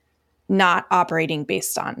 like not operating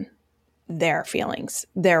based on their feelings,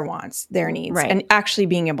 their wants, their needs, and actually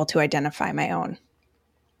being able to identify my own.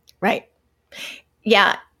 Right.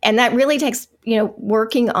 Yeah. And that really takes,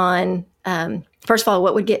 working on, first of all,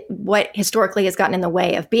 what historically has gotten in the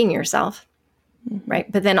way of being yourself.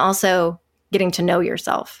 Right. But then also getting to know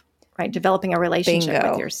yourself, right? Developing a relationship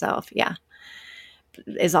with yourself. Yeah.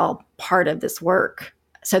 Is all part of this work.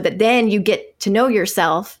 So that then you get to know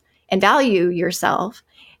yourself and value yourself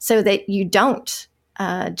so that you don't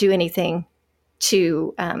do anything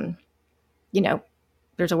to,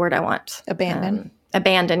 there's a word I want.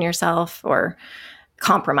 Abandon yourself or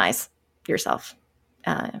compromise yourself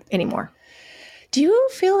anymore. Do you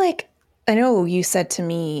feel like, I know you said to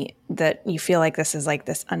me that you feel like this is like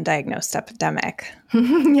this undiagnosed epidemic.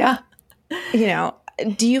 Yeah.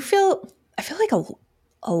 Do you feel, I feel like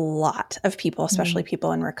a lot of people, especially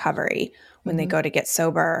people in recovery, when they go to get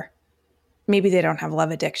sober, maybe they don't have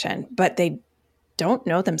love addiction, but they don't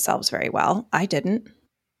know themselves very well. I didn't.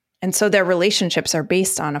 And so their relationships are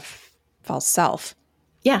based on a false self.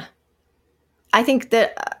 Yeah. I think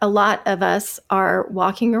that a lot of us are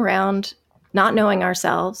walking around not knowing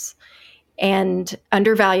ourselves and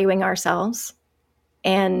undervaluing ourselves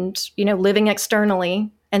and, living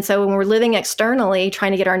externally. And so when we're living externally,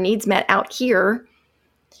 trying to get our needs met out here,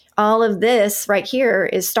 all of this right here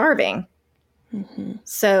is starving.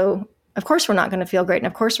 So of course we're not going to feel great. And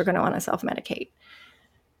of course we're going to want to self-medicate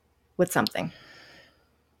with something.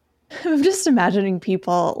 I'm just imagining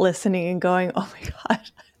people listening and going, oh my God,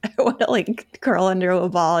 I want to curl under a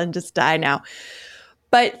ball and just die now.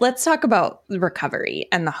 But let's talk about the recovery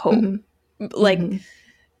and the hope.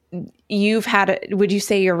 You've had would you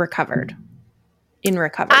say you're recovered in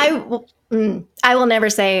recovery? I will never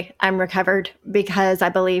say I'm recovered because I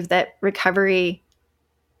believe that recovery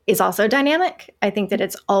is also dynamic. I think that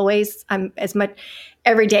it's always,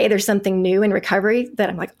 every day there's something new in recovery that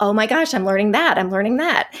I'm like, oh my gosh, I'm learning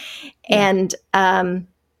that. Yeah. And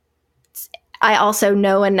I also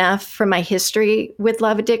know enough from my history with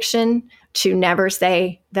love addiction to never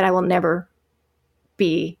say that I will never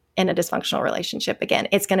be in a dysfunctional relationship again.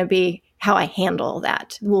 It's going to be how I handle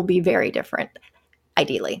that will be very different,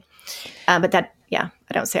 ideally. But that, I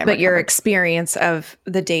don't say I'm But recovered. your experience of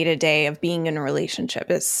the day-to-day of being in a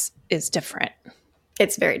relationship is different.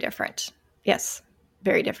 It's very different. Yes,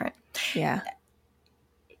 very different. Yeah.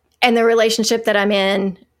 And the relationship that I'm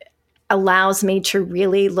in allows me to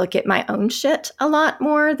really look at my own shit a lot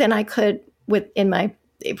more than I could in my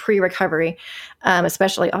pre-recovery,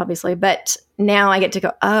 especially obviously. But now I get to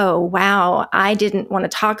go, oh, wow, I didn't want to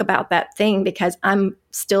talk about that thing because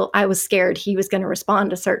I was scared he was going to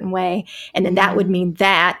respond a certain way. And then that would mean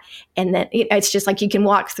that. And then it's just like you can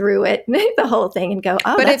walk through it, the whole thing and go,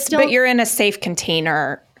 oh, but you're in a safe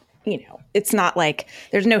container. It's not like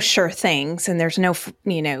there's no sure things and there's no,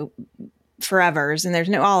 forevers and there's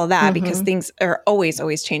no all of that because things are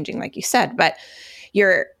always changing, like you said. But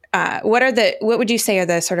you're, what would you say are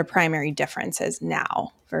the sort of primary differences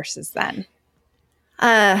now versus then?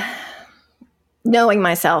 Knowing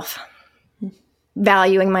myself,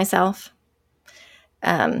 valuing myself,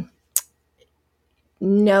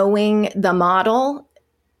 knowing the model.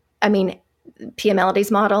 I mean, Pia Melody's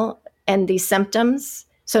model and these symptoms.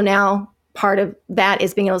 So now part of that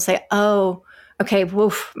is being able to say, oh, okay,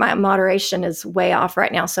 woof, my moderation is way off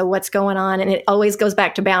right now. So what's going on? And it always goes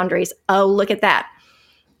back to boundaries. Oh, look at that.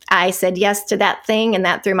 I said yes to that thing and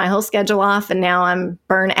that threw my whole schedule off and now I'm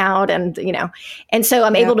burnt out and, and so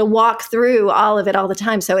I'm able to walk through all of it all the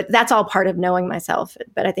time. So that's all part of knowing myself.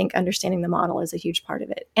 But I think understanding the model is a huge part of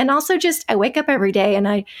it. And also just, I wake up every day and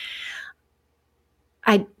I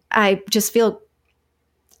just feel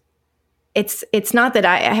it's not that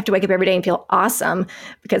I have to wake up every day and feel awesome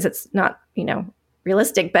because it's not,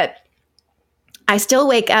 realistic, but I still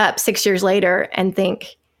wake up 6 years later and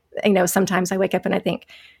think, sometimes I wake up and I think,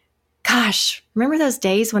 gosh, remember those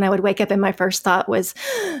days when I would wake up and my first thought was,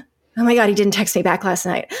 oh my God, he didn't text me back last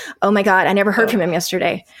night. Oh my God, I never heard from him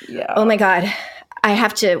yesterday. Yeah. Oh my God,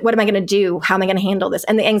 what am I going to do? How am I going to handle this?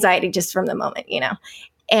 And the anxiety just from the moment,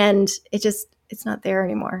 and it's not there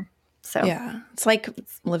anymore. So yeah, it's like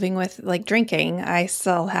living with like drinking. I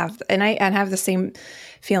still have, and I have the same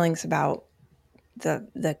feelings about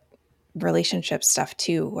the relationship stuff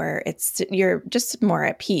too, where you're just more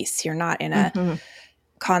at peace. You're not in a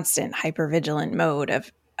constant hypervigilant mode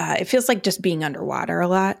of, it feels like just being underwater a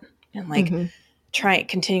lot and like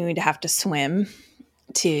continuing to have to swim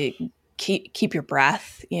to keep your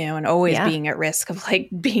breath, and always being at risk of like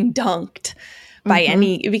being dunked by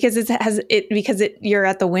because you're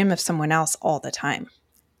at the whim of someone else all the time,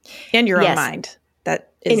 and your own mind.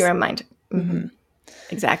 That is in your own mind.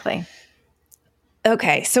 Exactly.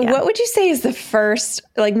 Okay, so what would you say is the first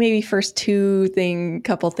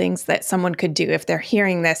couple things that someone could do if they're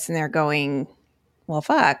hearing this and they're going, "Well,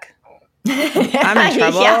 fuck, I'm in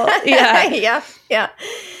trouble."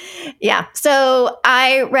 Yeah. So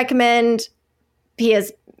I recommend Pia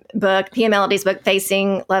Mellody's book,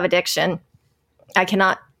 Facing Love Addiction. I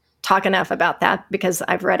cannot talk enough about that because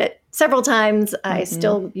I've read it several times. I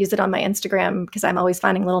still use it on my Instagram because I'm always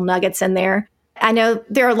finding little nuggets in there. I know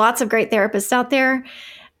there are lots of great therapists out there,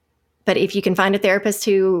 but if you can find a therapist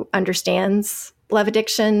who understands love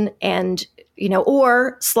addiction and,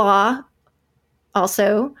 or SLAA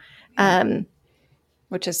also,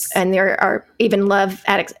 which is, and there are even Love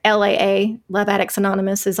Addicts, LAA, Love Addicts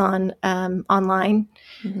Anonymous is on online.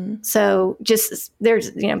 So just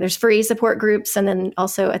there's free support groups, and then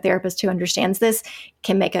also a therapist who understands this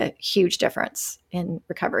can make a huge difference in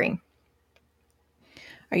recovery.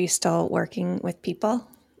 Are you still working with people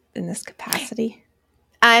in this capacity?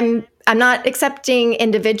 I'm not accepting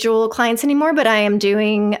individual clients anymore, but I am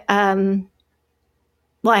doing.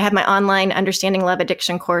 I have my online Understanding Love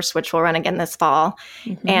Addiction course, which will run again this fall.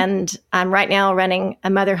 And I'm right now running a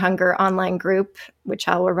Mother Hunger online group, which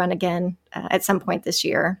I will run again at some point this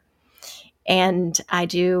year. And I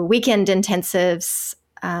do weekend intensives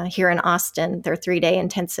here in Austin. They're 3-day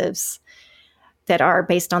intensives that are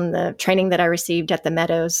based on the training that I received at the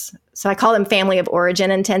Meadows. So I call them family of origin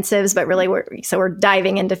intensives, but really we're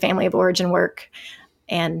diving into family of origin work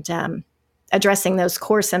and addressing those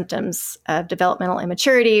core symptoms of developmental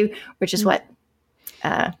immaturity, which is what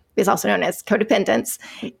is also known as codependence,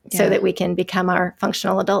 so that we can become our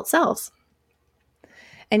functional adult selves.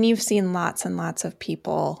 And you've seen lots and lots of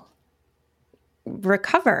people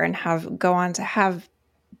recover and go on to have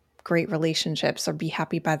great relationships or be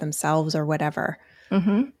happy by themselves or whatever.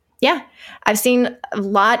 Yeah. I've seen a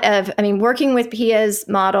lot of, working with Pia's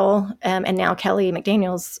model and now Kelly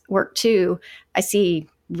McDaniel's work too, I see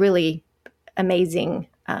really amazing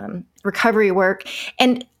recovery work.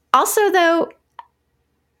 And also, though,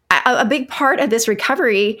 a big part of this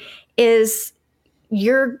recovery is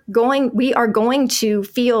we are going to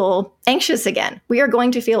feel anxious again. We are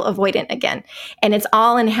going to feel avoidant again. And it's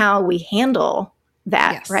all in how we handle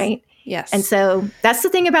that, right? Yes. And so that's the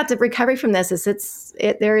thing about the recovery from this is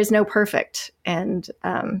there is no perfect. And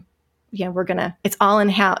it's all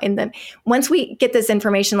in once we get this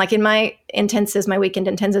information, like in my intensives, my weekend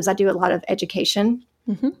intensives, I do a lot of education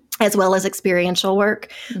as well as experiential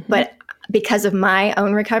work. But because of my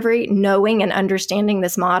own recovery, knowing and understanding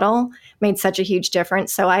this model made such a huge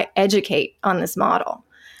difference. So I educate on this model,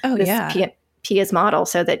 Pia's model,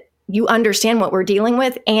 so that you understand what we're dealing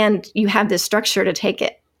with and you have this structure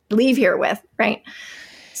to leave here with, right?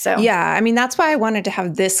 So yeah, that's why I wanted to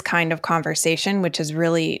have this kind of conversation, which is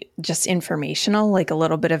really just informational, like a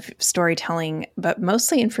little bit of storytelling, but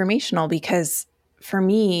mostly informational, because for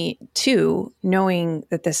me too, knowing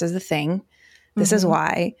that this is the thing, this is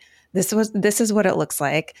why, this is what it looks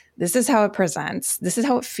like, this is how it presents, this is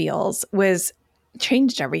how it feels,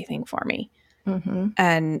 changed everything for me.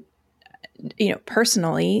 And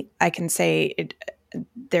personally, I can say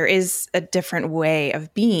there is a different way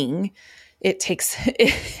of being. It takes,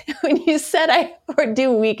 when you said I would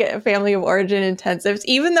do weekend family of origin intensives,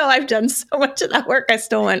 even though I've done so much of that work, I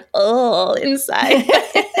still went, inside.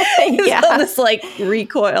 Still this like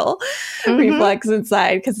recoil reflex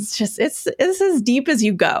inside, because it's as deep as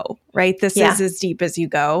you go, right? This is as deep as you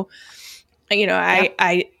go.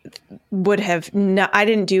 I would have I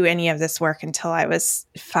didn't do any of this work until I was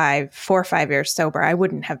 4 or 5 years sober. I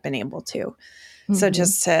wouldn't have been able to. So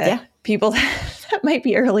just to people that might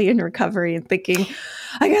be early in recovery and thinking,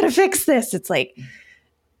 I got to fix this. It's like,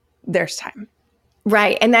 there's time.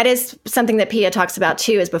 Right. And that is something that Pia talks about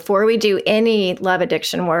too, is before we do any love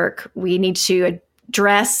addiction work, we need to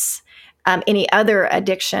address any other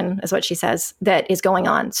addiction, is what she says, that is going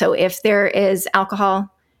on. So if there is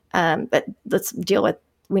alcohol, but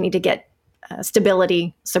we need to get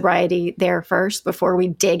stability, sobriety there first before we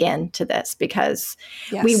dig into this, because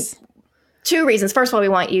two reasons. First of all, we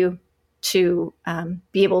want you to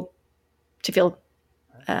be able to feel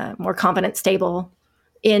more confident, stable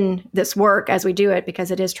in this work as we do it,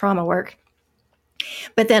 because it is trauma work.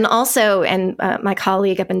 But then also, and my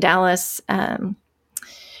colleague up in Dallas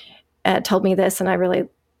told me this, and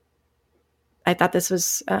I thought this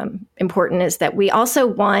was important, is that we also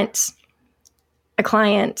want a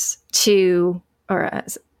client a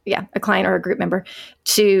client or a group member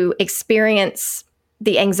to experience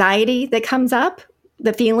the anxiety that comes up,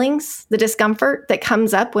 the feelings, the discomfort that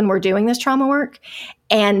comes up when we're doing this trauma work,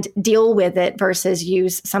 and deal with it versus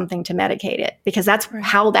use something to medicate it, because that's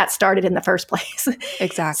how that started in the first place.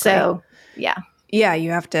 Exactly. So, yeah. Yeah, you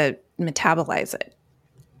have to metabolize it.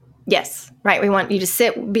 Yes, right. We want you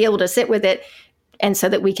to be able to sit with it, and so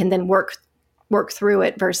that we can then work through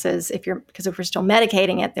it, versus because if we're still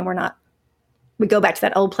medicating it, then we go back to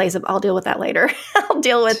that old place of, I'll deal with that later. I'll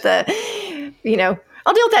deal with that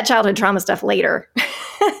childhood trauma stuff later.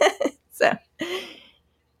 So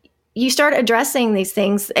you start addressing these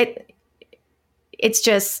things. It's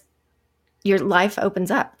just your life opens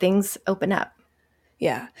up. Things open up.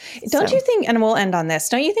 Yeah. Don't you think, and we'll end on this,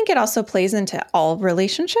 don't you think it also plays into all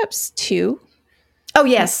relationships too? Oh,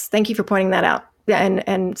 yes. Thank you for pointing that out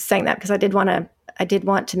and saying that, because I did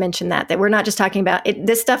want to mention that we're not just talking about it.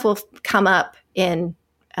 This stuff will come up in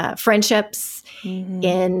friendships,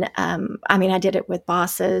 in, I did it with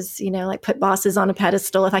bosses, like put bosses on a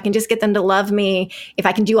pedestal. If I can just get them to love me, if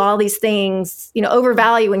I can do all these things,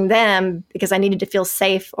 overvaluing them because I needed to feel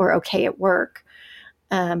safe or okay at work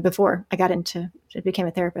before I became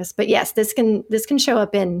a therapist. But yes, this can show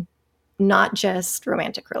up in not just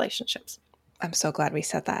romantic relationships. I'm so glad we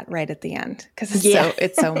said that right at the end, because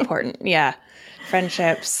it's so important. Yeah.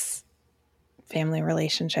 Friendships, family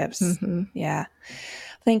relationships. Mm-hmm. Yeah.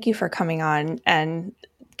 Thank you for coming on and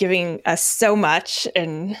giving us so much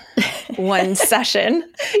in one session.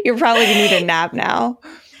 You're probably going to need a nap now.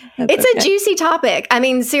 It's a juicy topic.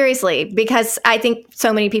 Seriously, because I think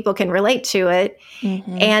so many people can relate to it.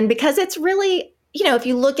 Mm-hmm. And because it's really, if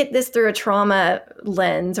you look at this through a trauma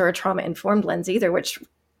lens or a trauma-informed lens either, which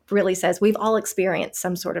really says we've all experienced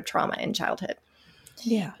some sort of trauma in childhood.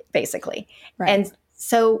 Yeah. Basically. Right. And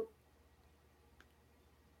so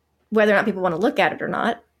whether or not people want to look at it or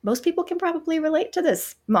not, most people can probably relate to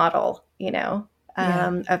this model,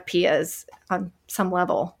 of Pia's on some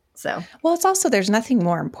level. So, well, it's also, there's nothing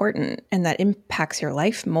more important and that impacts your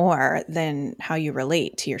life more than how you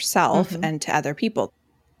relate to yourself and to other people.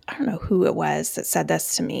 I don't know who it was that said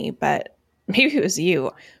this to me, but maybe it was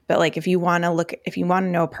you. But like, if you want to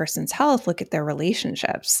know a person's health, look at their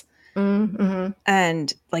relationships. Mm-hmm.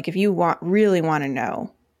 And like, if you really want to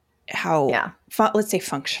know how, let's say,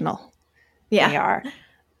 functional they are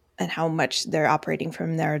and how much they're operating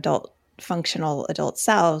from their functional adult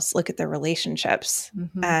selves, look at their relationships.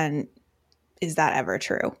 Mm-hmm. And is that ever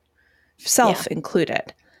true? Self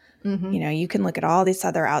included. Mm-hmm. You can look at all this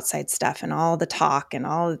other outside stuff and all the talk and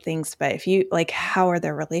all the things, but if you how are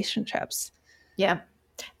their relationships? Yeah.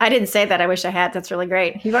 I didn't say that. I wish I had. That's really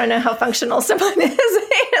great. You want to know how functional someone is?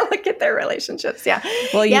 Look at their relationships. Yeah.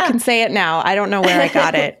 Well, you can say it now. I don't know where I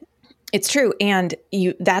got it. It's true. And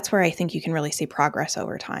that's where I think you can really see progress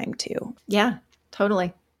over time too. Yeah,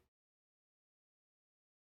 totally.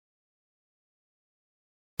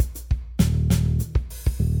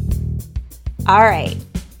 All right.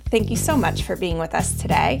 Thank you so much for being with us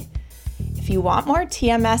today. If you want more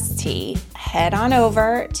TMST, head on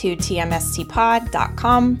over to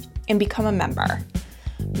tmstpod.com and become a member.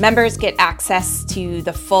 Members get access to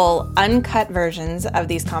the full uncut versions of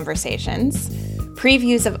these conversations,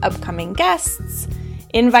 previews of upcoming guests,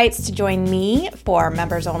 invites to join me for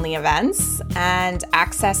members-only events, and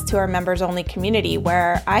access to our members-only community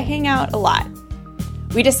where I hang out a lot.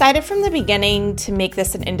 We decided from the beginning to make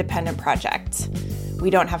this an independent project. We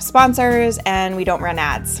don't have sponsors and we don't run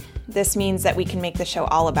ads. This means that we can make the show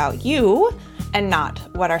all about you and not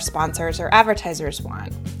what our sponsors or advertisers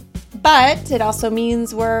want. But it also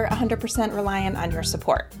means we're 100% reliant on your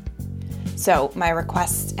support. So my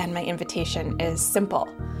request and my invitation is simple.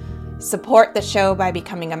 Support the show by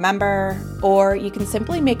becoming a member, or you can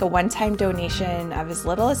simply make a one-time donation of as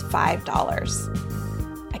little as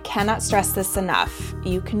 $5. I cannot stress this enough.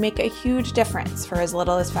 You can make a huge difference for as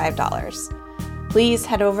little as $5. please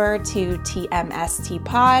head over to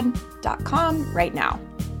tmstpod.com right now.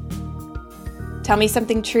 Tell Me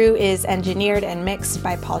Something True is engineered and mixed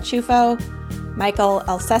by Paul Chufo. Michael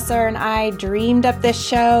Elsesser and I dreamed up this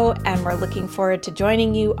show, and we're looking forward to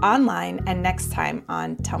joining you online and next time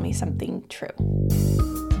on Tell Me Something True.